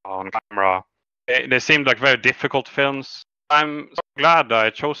things on camera. They seemed like very difficult films. I'm so glad I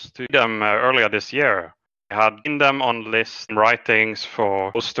chose to do them earlier this year. I had seen them on lists and writings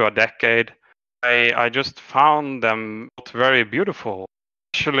for close to a decade. I just found them both very beautiful.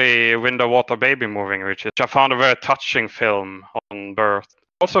 Especially Window, Water, Baby Moving, which I found a very touching film on birth.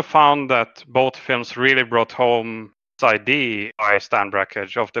 I also found that both films really brought home idea by Stan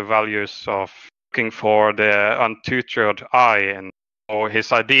Brakhage of the values of looking for the untutored eye. And so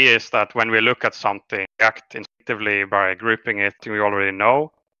his idea is that when we look at something, we act instinctively by grouping it we already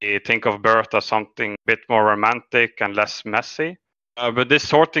know. We think of birth as something a bit more romantic and less messy. But this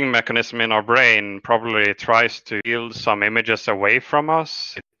sorting mechanism in our brain probably tries to yield some images away from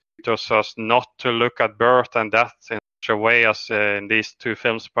us. It teaches us not to look at birth and death in such a way as in these two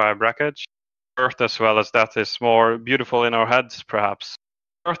films by Brakhage. Birth as well as death is more beautiful in our heads, perhaps.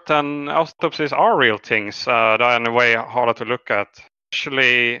 Birth and autopsies are real things that are in a way harder to look at.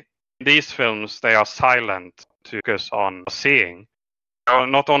 Especially these films, they are silent to focus on seeing. They are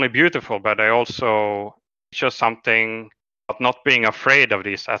not only beautiful, but they also teach us something about not being afraid of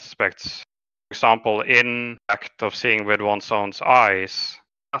these aspects. For example, in the act of seeing with one's own eyes,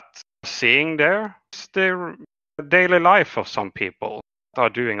 that seeing there is the daily life of some people that are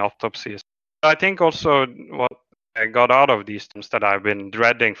doing autopsies. I think also what I got out of these films that I've been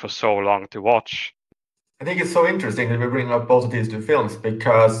dreading for so long to watch. I think it's so interesting that we bring up both of these two films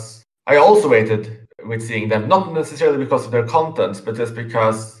because I also waited with seeing them, not necessarily because of their contents, but just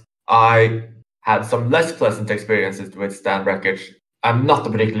because I had some less pleasant experiences with Stan Brakhage. I'm not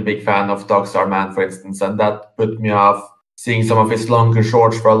a particularly big fan of Dog Star Man, for instance, and that put me off seeing some of his longer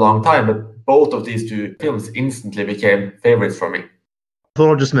shorts for a long time. But both of these two films instantly became favorites for me. I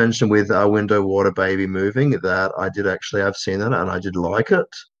thought I'd just mention with Window Water Baby Moving that I did actually have seen that and I did like it.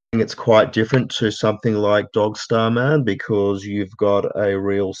 I think it's quite different to something like Dog Star Man because you've got a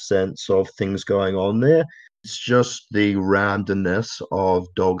real sense of things going on there. It's just the randomness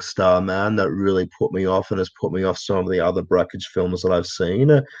of Dog Star Man that really put me off and has put me off some of the other Brakhage films that I've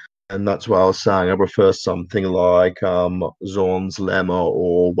seen. And that's why I was saying I prefer something like Zorn's Lemma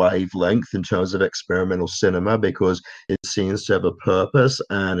or Wavelength in terms of experimental cinema because it seems to have a purpose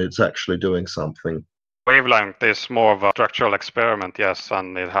and it's actually doing something. Wavelength is more of a structural experiment, yes,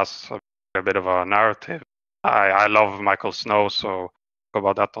 and it has a bit of a narrative. I love Michael Snow, so talk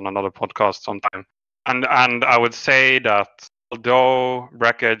about that on another podcast sometime. And I would say that although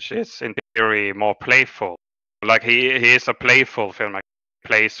Brakhage is in theory more playful, like he is a playful filmmaker,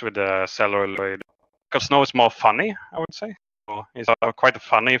 plays with the celluloid. Michael Snow is more funny, I would say. So he's quite a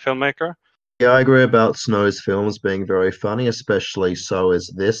funny filmmaker. Yeah, I agree about Snow's films being very funny, especially so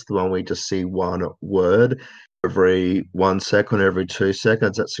is this, the one we just see one word every 1 second, every 2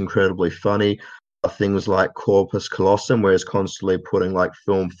 seconds. That's incredibly funny. Things like Corpus Callosum, where it's constantly putting like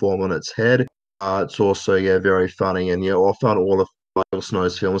film form on its head. It's also, yeah, very funny. And yeah, I found all of Michael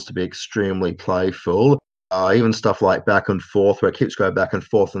Snow's films to be extremely playful. Even stuff like Back and Forth, where it keeps going back and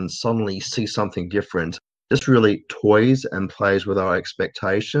forth and suddenly you see something different. Just really toys and plays with our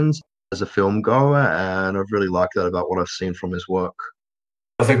expectations as a film goer, and I've really liked that about what I've seen from his work.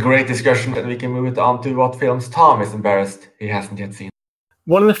 That's a great discussion, and we can move it on to what films Tom is embarrassed he hasn't yet seen.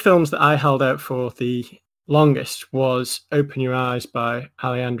 One of the films that I held out for the longest was Open Your Eyes by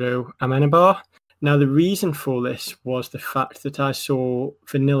Alejandro Amenabar. Now, the reason for this was the fact that I saw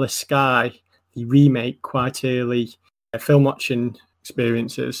Vanilla Sky, the remake, quite early film watching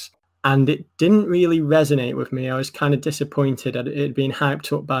experiences, and it didn't really resonate with me. I was kind of disappointed that it had been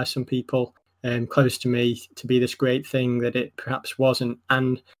hyped up by some people close to me to be this great thing that it perhaps wasn't.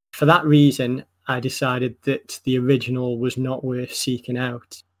 And for that reason, I decided that the original was not worth seeking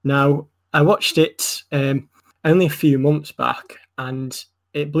out. Now, I watched it only a few months back, and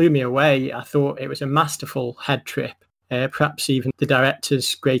it blew me away. I thought it was a masterful head trip, perhaps even the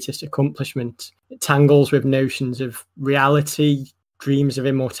director's greatest accomplishment. It tangles with notions of reality, dreams of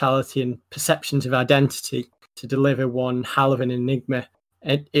immortality, and perceptions of identity to deliver one hell of an enigma.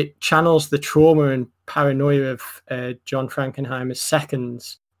 It channels the trauma and paranoia of John Frankenheimer's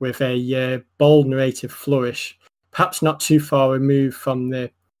Seconds with a bold narrative flourish, perhaps not too far removed from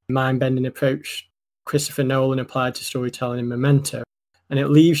the mind-bending approach Christopher Nolan applied to storytelling in Memento. And it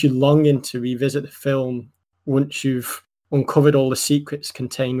leaves you longing to revisit the film once you've uncovered all the secrets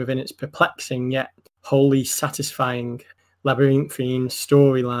contained within its perplexing yet wholly satisfying labyrinthine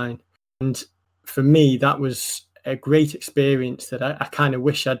storyline. And for me, that was a great experience that I kind of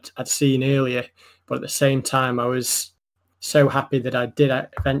wish I'd seen earlier. But at the same time, I was so happy that I did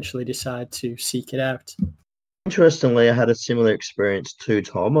eventually decide to seek it out. Interestingly, I had a similar experience to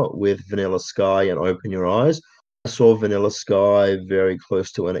Tom with Vanilla Sky and Open Your Eyes. I saw Vanilla Sky very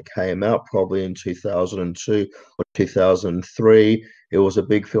close to when it came out, probably in 2002 or 2003. It was a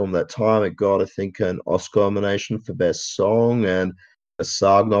big film that time. It got, I think, an Oscar nomination for Best Song and a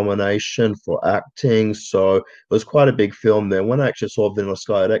SAG nomination for acting. So it was quite a big film then. When I actually saw Vanilla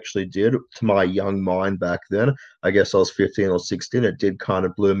Sky, it actually did, to my young mind back then, I guess I was 15 or 16, it did kind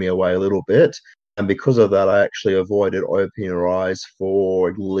of blew me away a little bit. And because of that, I actually avoided Open Your Eyes for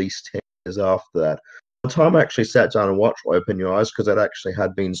at least 10 years after that. By the time I actually sat down and watched Open Your Eyes, because it actually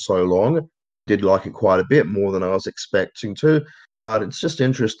had been so long, did like it quite a bit more than I was expecting to. But it's just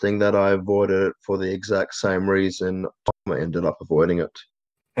interesting that I avoided it for the exact same reason I ended up avoiding it.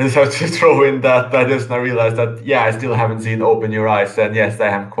 And so to throw in that, I just now realized that, yeah, I still haven't seen Open Your Eyes, and yes, I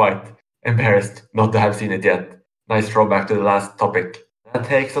am quite embarrassed not to have seen it yet. Nice throwback to the last topic. That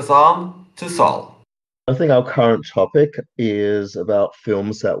takes us on to Saul. I think our current topic is about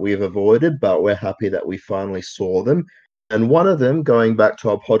films that we've avoided, but we're happy that we finally saw them. And one of them, going back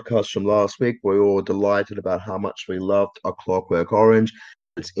to our podcast from last week, we were all delighted about how much we loved A Clockwork Orange,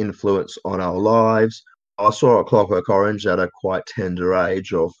 its influence on our lives. I saw A Clockwork Orange at a quite tender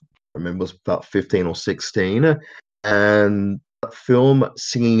age of, I remember, it was about 15 or 16. And that film,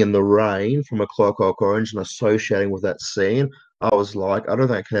 Singing in the Rain from A Clockwork Orange, and associating with that scene, I was like, I don't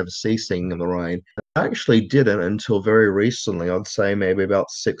think I can ever see Singing in the Rain. I actually didn't until very recently. I'd say maybe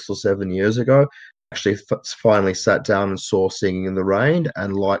about 6 or 7 years ago. Actually finally sat down and saw Singing in the Rain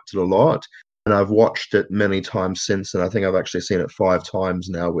and liked it a lot. And I've watched it many times since, and I think I've actually seen it 5 times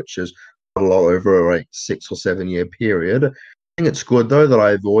now, which is a lot over a 6 or 7 year period. I think it's good though that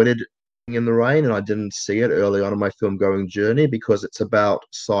I avoided Singing in the Rain and I didn't see it early on in my film going journey because it's about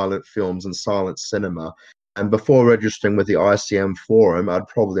silent films and silent cinema. And before registering with the ICM forum, I'd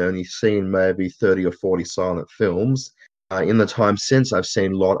probably only seen maybe 30 or 40 silent films. In the time since, I've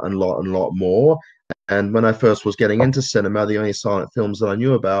seen a lot more. And when I first was getting into cinema, the only silent films that I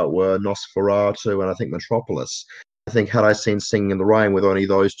knew about were Nosferatu and I think Metropolis. I think had I seen Singing in the Rain with only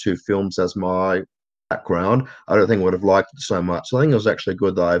those 2 films as my background, I don't think I would have liked it so much. So I think it was actually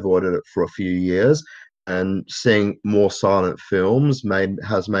good that I avoided it for a few years. And seeing more silent films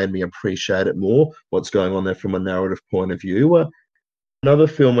has made me appreciate it more, what's going on there from a narrative point of view. Another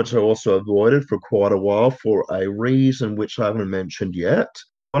film which I also avoided for quite a while for a reason which I haven't mentioned yet.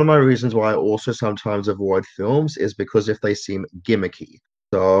 One of my reasons why I also sometimes avoid films is because if they seem gimmicky.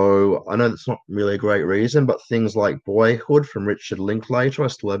 So I know that's not really a great reason, but things like Boyhood from Richard Linklater, I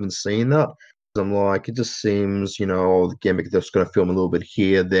still haven't seen that. I'm like, it just seems, the gimmick, they're just going to film a little bit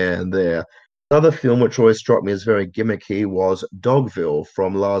here, there, and there. Another film which always struck me as very gimmicky was Dogville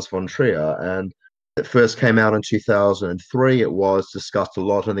from Lars von Trier, and it first came out in 2003. It was discussed a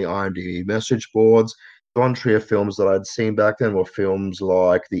lot on the IMDb message boards. Von Trier films that I'd seen back then were films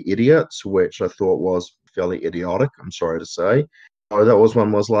like The Idiots, which I thought was fairly idiotic, I'm sorry to say. Oh, that was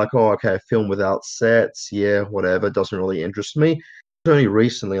one was like, oh, okay, a film without sets, yeah, whatever, doesn't really interest me. It's only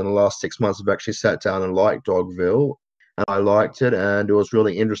recently, in the last 6 months, I've actually sat down and liked Dogville, and I liked it, and it was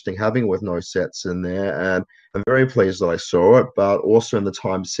really interesting having it with no sets in there, and I'm very pleased that I saw it, but also in the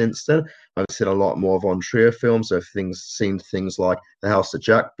time since then, I've seen a lot more Von Trier films. I've seen things like The House That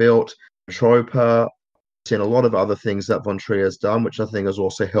Jack Built, Tropa, seen a lot of other things that Von Trier has done, which I think has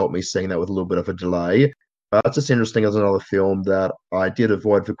also helped me seeing that with a little bit of a delay. But it's just interesting as another film that I did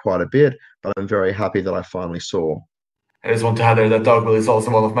avoid for quite a bit, but I'm very happy that I finally saw. I just want to add there that Dogville is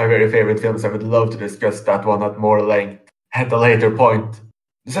also one of my very favorite films. I would love to discuss that one at more length at a later point.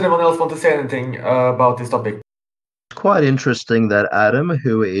 Does anyone else want to say anything about this topic? It's quite interesting that Adam,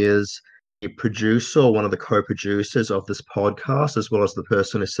 who is a producer, one of the co-producers of this podcast, as well as the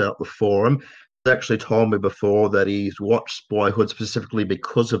person who set up the forum, has actually told me before that he's watched Boyhood specifically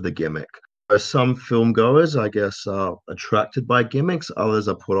because of the gimmick. So some film goers, I guess, are attracted by gimmicks, others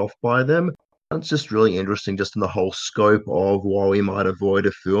are put off by them. It's just really interesting just in the whole scope of why we might avoid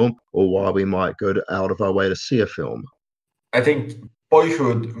a film or why we might go out of our way to see a film. I think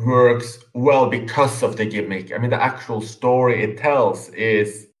Boyhood works well because of the gimmick. I mean, the actual story it tells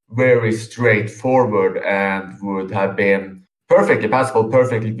is very straightforward and would have been perfectly passable,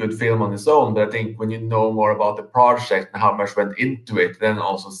 perfectly good film on its own. But I think when you know more about the project and how much went into it, then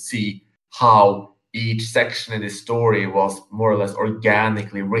also see how each section in the story was more or less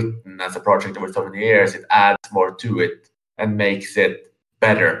organically written as a project over so many years, it adds more to it and makes it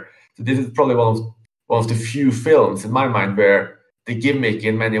better. So this is probably one of the few films in my mind where the gimmick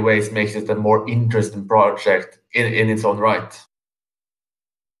in many ways makes it a more interesting project in its own right.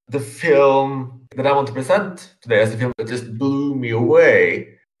 The film that I want to present today as a film that just blew me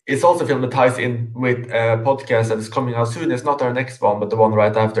away, it's also a film that ties in with a podcast that is coming out soon. It's not our next one, but the one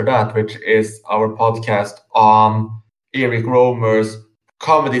right after that, which is our podcast on Eric Romer's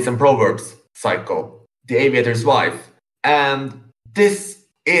Comedies and Proverbs cycle, The Aviator's Wife. And this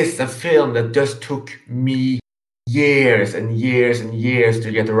is a film that just took me years and years and years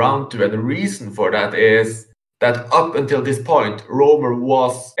to get around to. And the reason for that is that up until this point, Romer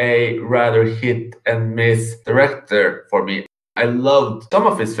was a rather hit and miss director for me. I loved some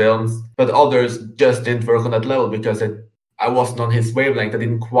of his films, but others just didn't work on that level because I wasn't on his wavelength. I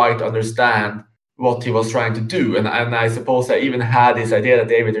didn't quite understand what he was trying to do. And I suppose I even had this idea that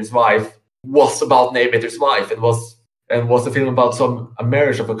The Aviator's Wife was about an aviator's wife. It was a film about a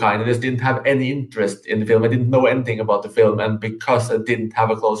marriage of a kind. I just didn't have any interest in the film. I didn't know anything about the film. And because I didn't have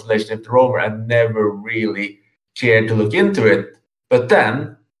a close relationship to Romer, I never really cared to look into it. But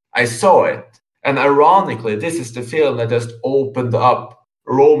then I saw it. And ironically, this is the film that just opened up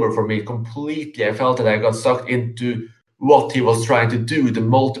Romer for me completely. I felt that I got sucked into what he was trying to do, the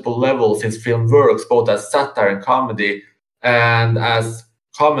multiple levels his film works, both as satire and comedy. and as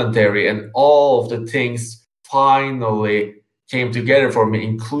commentary, and all of the things finally came together for me,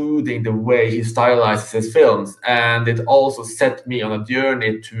 including the way he stylizes his films. And it also set me on a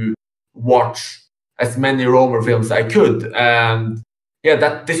journey to watch as many Romer films I could. And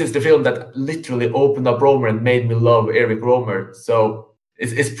yeah, this is the film that literally opened up Romer and made me love Eric Romer. So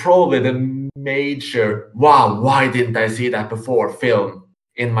it's probably the major, wow, why didn't I see that before film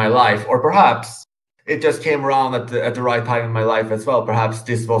in my life? Or perhaps it just came around at the right time in my life as well. Perhaps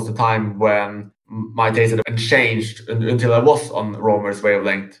this was the time when my taste had changed until I was on Romer's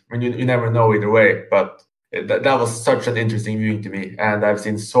wavelength. I mean, you never know either way, but that was such an interesting viewing to me. And I've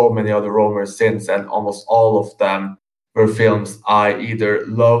seen so many other Romers since, and almost all of them were films I either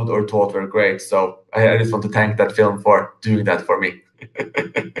loved or thought were great. So I just want to thank that film for doing that for me.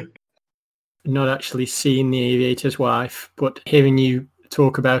 Not actually seeing The Aviator's Wife, but hearing you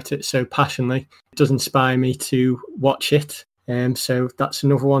talk about it so passionately, it does inspire me to watch it. So that's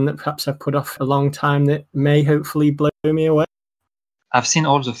another one that perhaps I've put off a long time that may hopefully blow me away. I've seen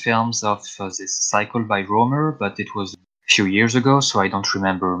all the films of this cycle by Romer, but it was a few years ago, so I don't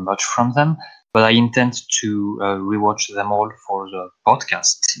remember much from them. But I intend to rewatch them all for the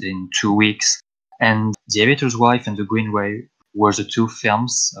podcast in 2 weeks. And The Aviator's Wife and The Green Ray were the two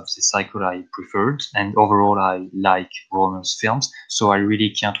films of the cycle I preferred. And overall, I like Romer's films. So I really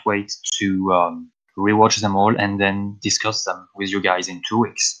can't wait to rewatch them all and then discuss them with you guys in 2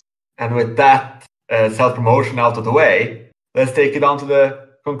 weeks. And with that self-promotion out of the way, let's take it on to the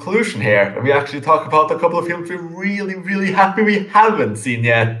conclusion here. We actually talk about a couple of films we're really, really happy we haven't seen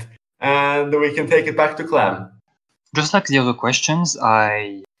yet. And we can take it back to Clem. Just like the other questions,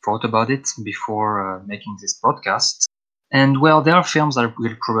 I thought about it before making this podcast. And well, there are films I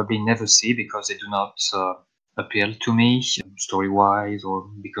will probably never see because they do not appeal to me story-wise or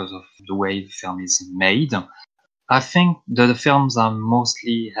because of the way the film is made. I think the films I'm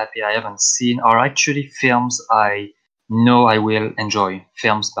mostly happy I haven't seen are actually films I know I will enjoy.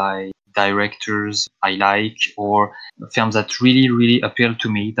 Films by directors I like, or films that really, really appeal to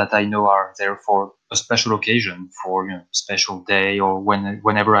me that I know are there for a special occasion, for a special day, or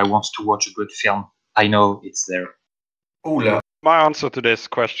whenever I want to watch a good film, I know it's there. Ola. My answer to this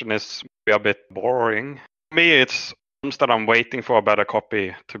question is a bit boring. For me, it's films that I'm waiting for a better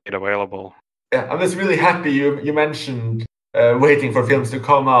copy to be available. Yeah, I'm just really happy you mentioned waiting for films to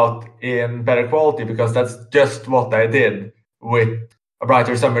come out in better quality, because that's just what I did with A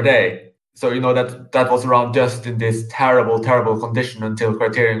Brighter Summer Day. So that was around just in this terrible condition until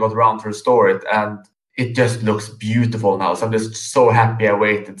Criterion got around to restore it, and it just looks beautiful now. So I'm just so happy I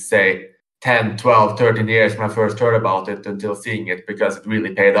waited, say, 10, 12, 13 years when I first heard about it until seeing it, because it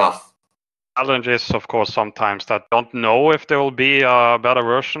really paid off. Challenge is, of course, sometimes that don't know if there will be a better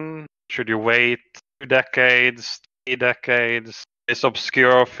version. Should you wait 2 decades, 3 decades? This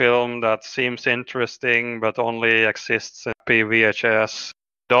obscure film that seems interesting but only exists in VHS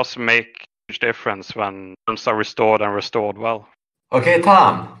does make a huge difference when films are restored and restored well. Okay,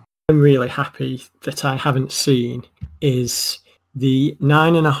 Tom. I'm really happy that I haven't seen is the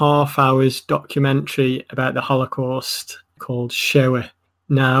 9.5 hours documentary about the Holocaust called Shoah.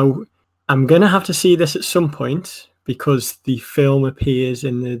 Now, I'm going to have to see this at some point because the film appears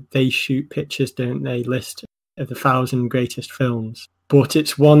in the They Shoot Pictures, Don't They list of the 1,000 greatest films. But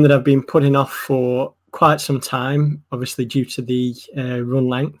it's one that I've been putting off for quite some time, obviously due to the run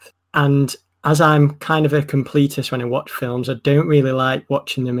length. And as I'm kind of a completist when I watch films, I don't really like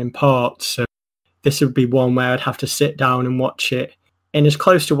watching them in parts. So this would be one where I'd have to sit down and watch it in as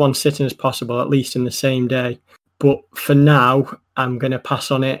close to one sitting as possible, at least in the same day. But for now, I'm going to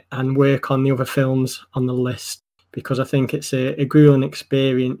pass on it and work on the other films on the list, because I think it's a grueling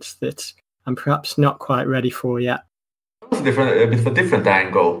experience that I'm perhaps not quite ready for yet. That was a bit of a different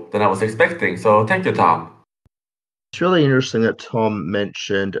angle than I was expecting, so thank you, Tom. It's really interesting that Tom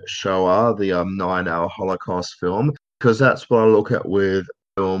mentioned Shoah, the 9-hour Holocaust film, because that's what I look at with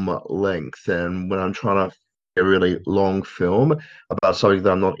film length. And when I'm trying to a really long film about something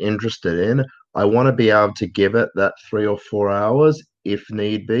that I'm not interested in, I want to be able to give it that 3 or 4 hours if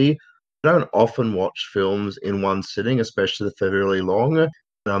need be. I don't often watch films in one sitting, especially if they're really long. And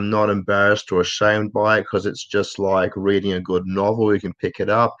I'm not embarrassed or ashamed by it because it's just like reading a good novel. You can pick it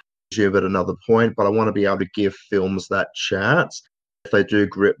up, give it another point, but I want to be able to give films that chance. If they do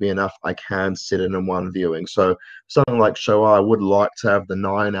grip me enough, I can sit in one viewing. So something like Shoah, I would like to have the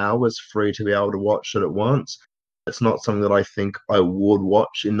 9 hours free to be able to watch it at once. It's not something that I think I would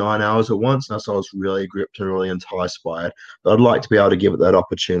watch in 9 hours at once, unless I was really gripped and really enticed by it. But I'd like to be able to give it that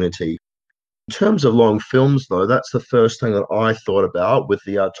opportunity. In terms of long films, though, that's the first thing that I thought about with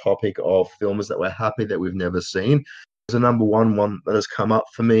the topic of films that we're happy that we've never seen. The number one that has come up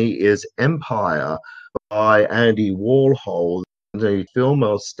for me is Empire by Andy Warhol. The film,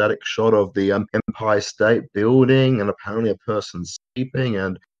 a static shot of the Empire State Building and apparently a person sleeping.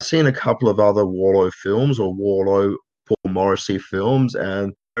 And I've seen a couple of other Warlow films or Warlow Paul Morrissey films,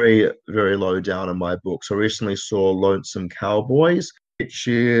 and very, very low down in my books. I recently saw Lonesome Cowboys, which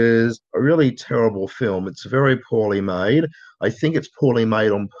is a really terrible film. It's very poorly made. I think it's poorly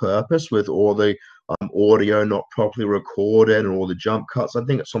made on purpose with all the audio not properly recorded and all the jump cuts. I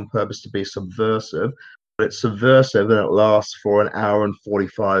think it's on purpose to be subversive, but it's subversive and it lasts for an hour and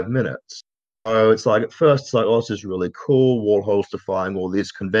 45 minutes. So it's like, at first, it's like, oh, this is really cool. Warhol's defying all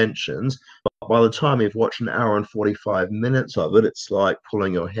these conventions. But by the time you've watched an hour and 45 minutes of it, it's like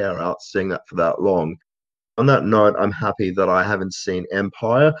pulling your hair out seeing that for that long. On that note, I'm happy that I haven't seen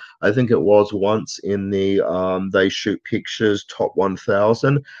Empire. I think it was once in the They Shoot Pictures Top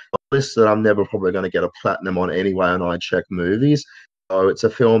 1000 list that I'm never probably going to get a platinum on anyway, and I check movies. So it's a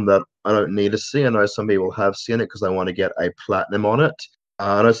film that I don't need to see. I know some people have seen it because they want to get a platinum on it.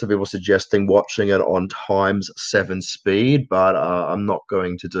 I know some people suggesting watching it on ×7 speed, but I'm not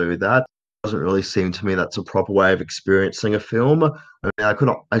going to do that. Doesn't really seem to me that's a proper way of experiencing a film. I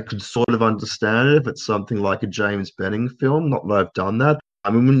mean, I could sort of understand it if it's something like a James Benning film. Not that I've done that. I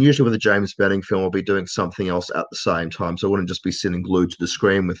mean, usually with a James Benning film, I'll be doing something else at the same time, so I wouldn't just be sitting glued to the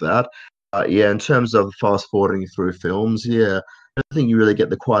screen with that. Yeah, in terms of fast forwarding through films, yeah, I don't think you really get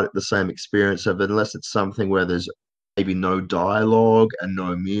quite the same experience of it unless it's something where there's maybe no dialogue and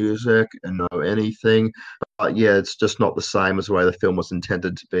no music and no anything. Yeah, it's just not the same as the way the film was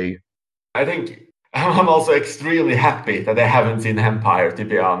intended to be. I think I'm also extremely happy that I haven't seen Empire, to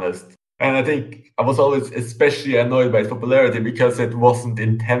be honest. And I think I was always especially annoyed by its popularity because it wasn't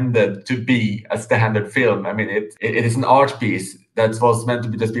intended to be a standard film. I mean, it is an art piece that was meant to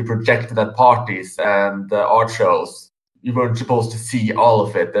just be projected at parties and art shows. You weren't supposed to see all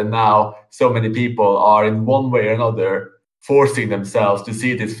of it. And now so many people are in one way or another forcing themselves to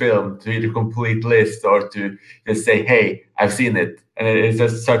see this film, to either complete list or to just say, hey, I've seen it. And it's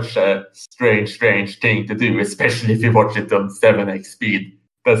just such a strange thing to do, especially if you watch it on 7x speed.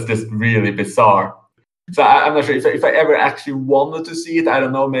 That's just really bizarre. So I'm not sure if I ever actually wanted to see it. I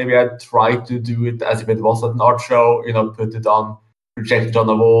don't know, maybe I'd try to do it as if it was at an art show, put it on, project it on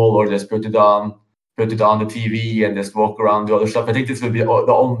the wall, or just put it on the TV and just walk around the other stuff. I think this would be the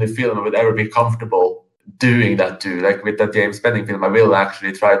only film I would ever be comfortable doing that to. Like with that James Benning film, I will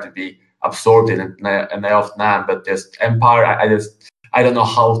actually try to be absorbed in it, and I often am. But just Empire, I don't know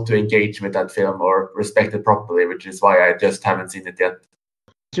how to engage with that film or respect it properly, which is why I just haven't seen it yet.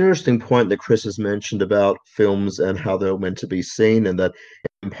 It's an interesting point that Chris has mentioned about films and how they're meant to be seen, and that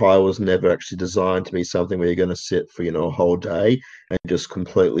Empire was never actually designed to be something where you're going to sit for a whole day and just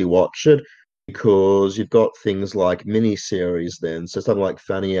completely watch it, because you've got things like miniseries then. So something like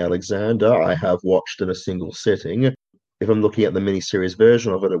Fanny Alexander, I have watched in a single sitting. If I'm looking at the miniseries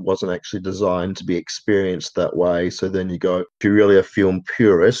version of it, it wasn't actually designed to be experienced that way. So then you go, if you're really a film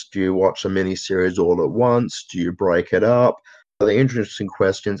purist, do you watch a miniseries all at once? Do you break it up? The interesting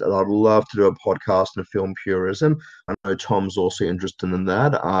questions, and I'd love to do a podcast on film purism. I know Tom's also interested in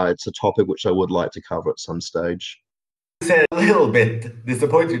that. It's a topic which I would like to cover at some stage. A little bit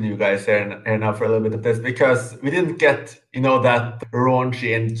disappointed in you guys here now for a little bit of this, because we didn't get that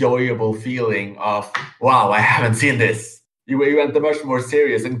raunchy, enjoyable feeling of, wow, I haven't seen this. You went a much more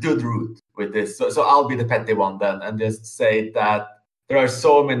serious and good route with this. So I'll be the petty one then and just say that there are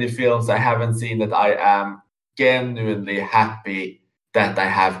so many films I haven't seen that I am genuinely happy that I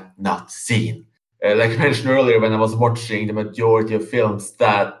have not seen. Like I mentioned earlier, when I was watching the majority of films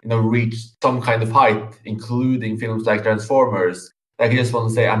that reached some kind of height, including films like Transformers, I just want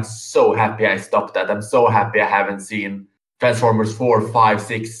to say I'm so happy I stopped that. I'm so happy I haven't seen Transformers 4, 5,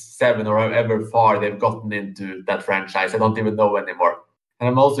 6, 7, or however far they've gotten into that franchise. I don't even know anymore. And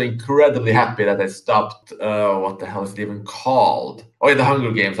I'm also incredibly happy that I stopped, what the hell is it even called? Oh, The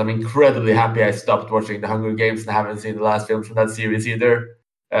Hunger Games. I'm incredibly happy I stopped watching The Hunger Games and I haven't seen the last films from that series either.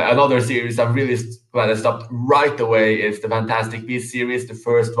 Another series I'm really glad I stopped right away is the Fantastic Beasts series. The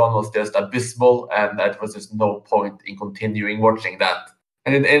first one was just abysmal, and that was just no point in continuing watching that.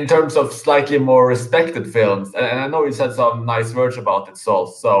 And in terms of slightly more respected films, and I know you said some nice words about it, Sol,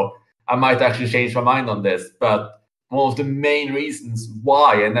 so I might actually change my mind on this, but one of the main reasons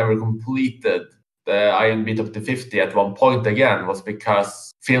why I never completed the IMDb Top 50 at one point again was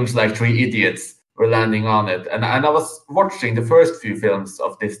because films like Three Idiots were landing on it. And I was watching the first few films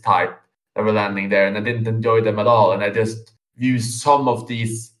of this type that were landing there, and I didn't enjoy them at all. And I just view some of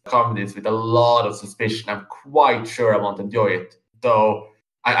these comedies with a lot of suspicion. I'm quite sure I won't enjoy it, though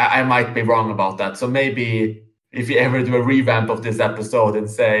I might be wrong about that. So maybe if you ever do a revamp of this episode and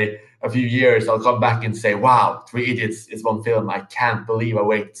say a few years, I'll come back and say, wow, Three Idiots is one film I can't believe I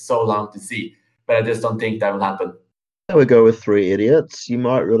waited so long to see. But I just don't think that will happen. There we go with Three Idiots. You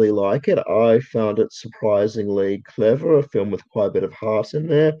might really like it. I found it surprisingly clever, a film with quite a bit of heart in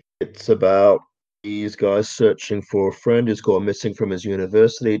there. It's about these guys searching for a friend who's gone missing from his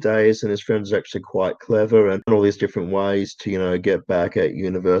university days, and his friend's actually quite clever and all these different ways to, get back at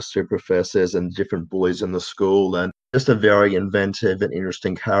university professors and different bullies in the school, and just a very inventive and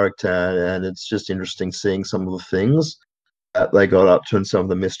interesting character. And it's just interesting seeing some of the things that they got up to and some of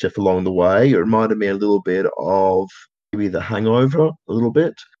the mischief along the way. It reminded me a little bit of maybe The Hangover, a little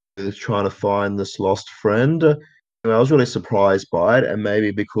bit. Is trying to find this lost friend. I was really surprised by it, and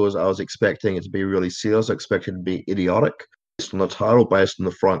maybe because I was expecting it to be really serious, I expected it to be idiotic based on the title, based on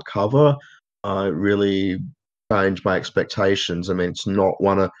the front cover. It really changed my expectations. I mean, it's not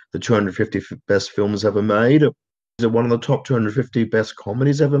one of the 250 best films ever made. Is it one of the top 250 best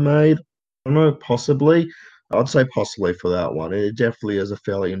comedies ever made? I don't know, possibly. I'd say possibly for that one. It definitely is a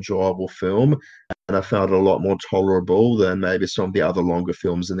fairly enjoyable film, and I found it a lot more tolerable than maybe some of the other longer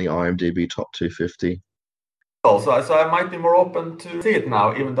films in the IMDb top 250. So I might be more open to see it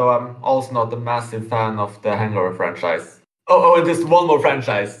now, even though I'm also not a massive fan of the Hangover franchise. Oh, and just one more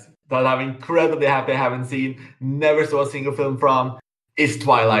franchise that I'm incredibly happy I haven't seen, never saw a single film from, is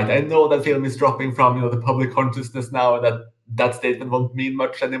Twilight. I know that film is dropping from the public consciousness now, and that statement won't mean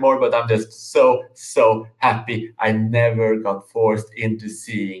much anymore, but I'm just so happy I never got forced into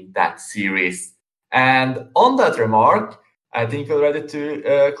seeing that series. And on that remark, I think we're ready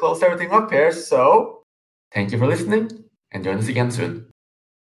to close everything up here. So thank you for listening, and join us again soon.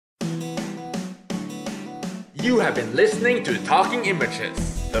 You have been listening to Talking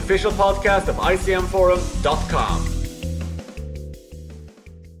Images, the official podcast of icmforum.com.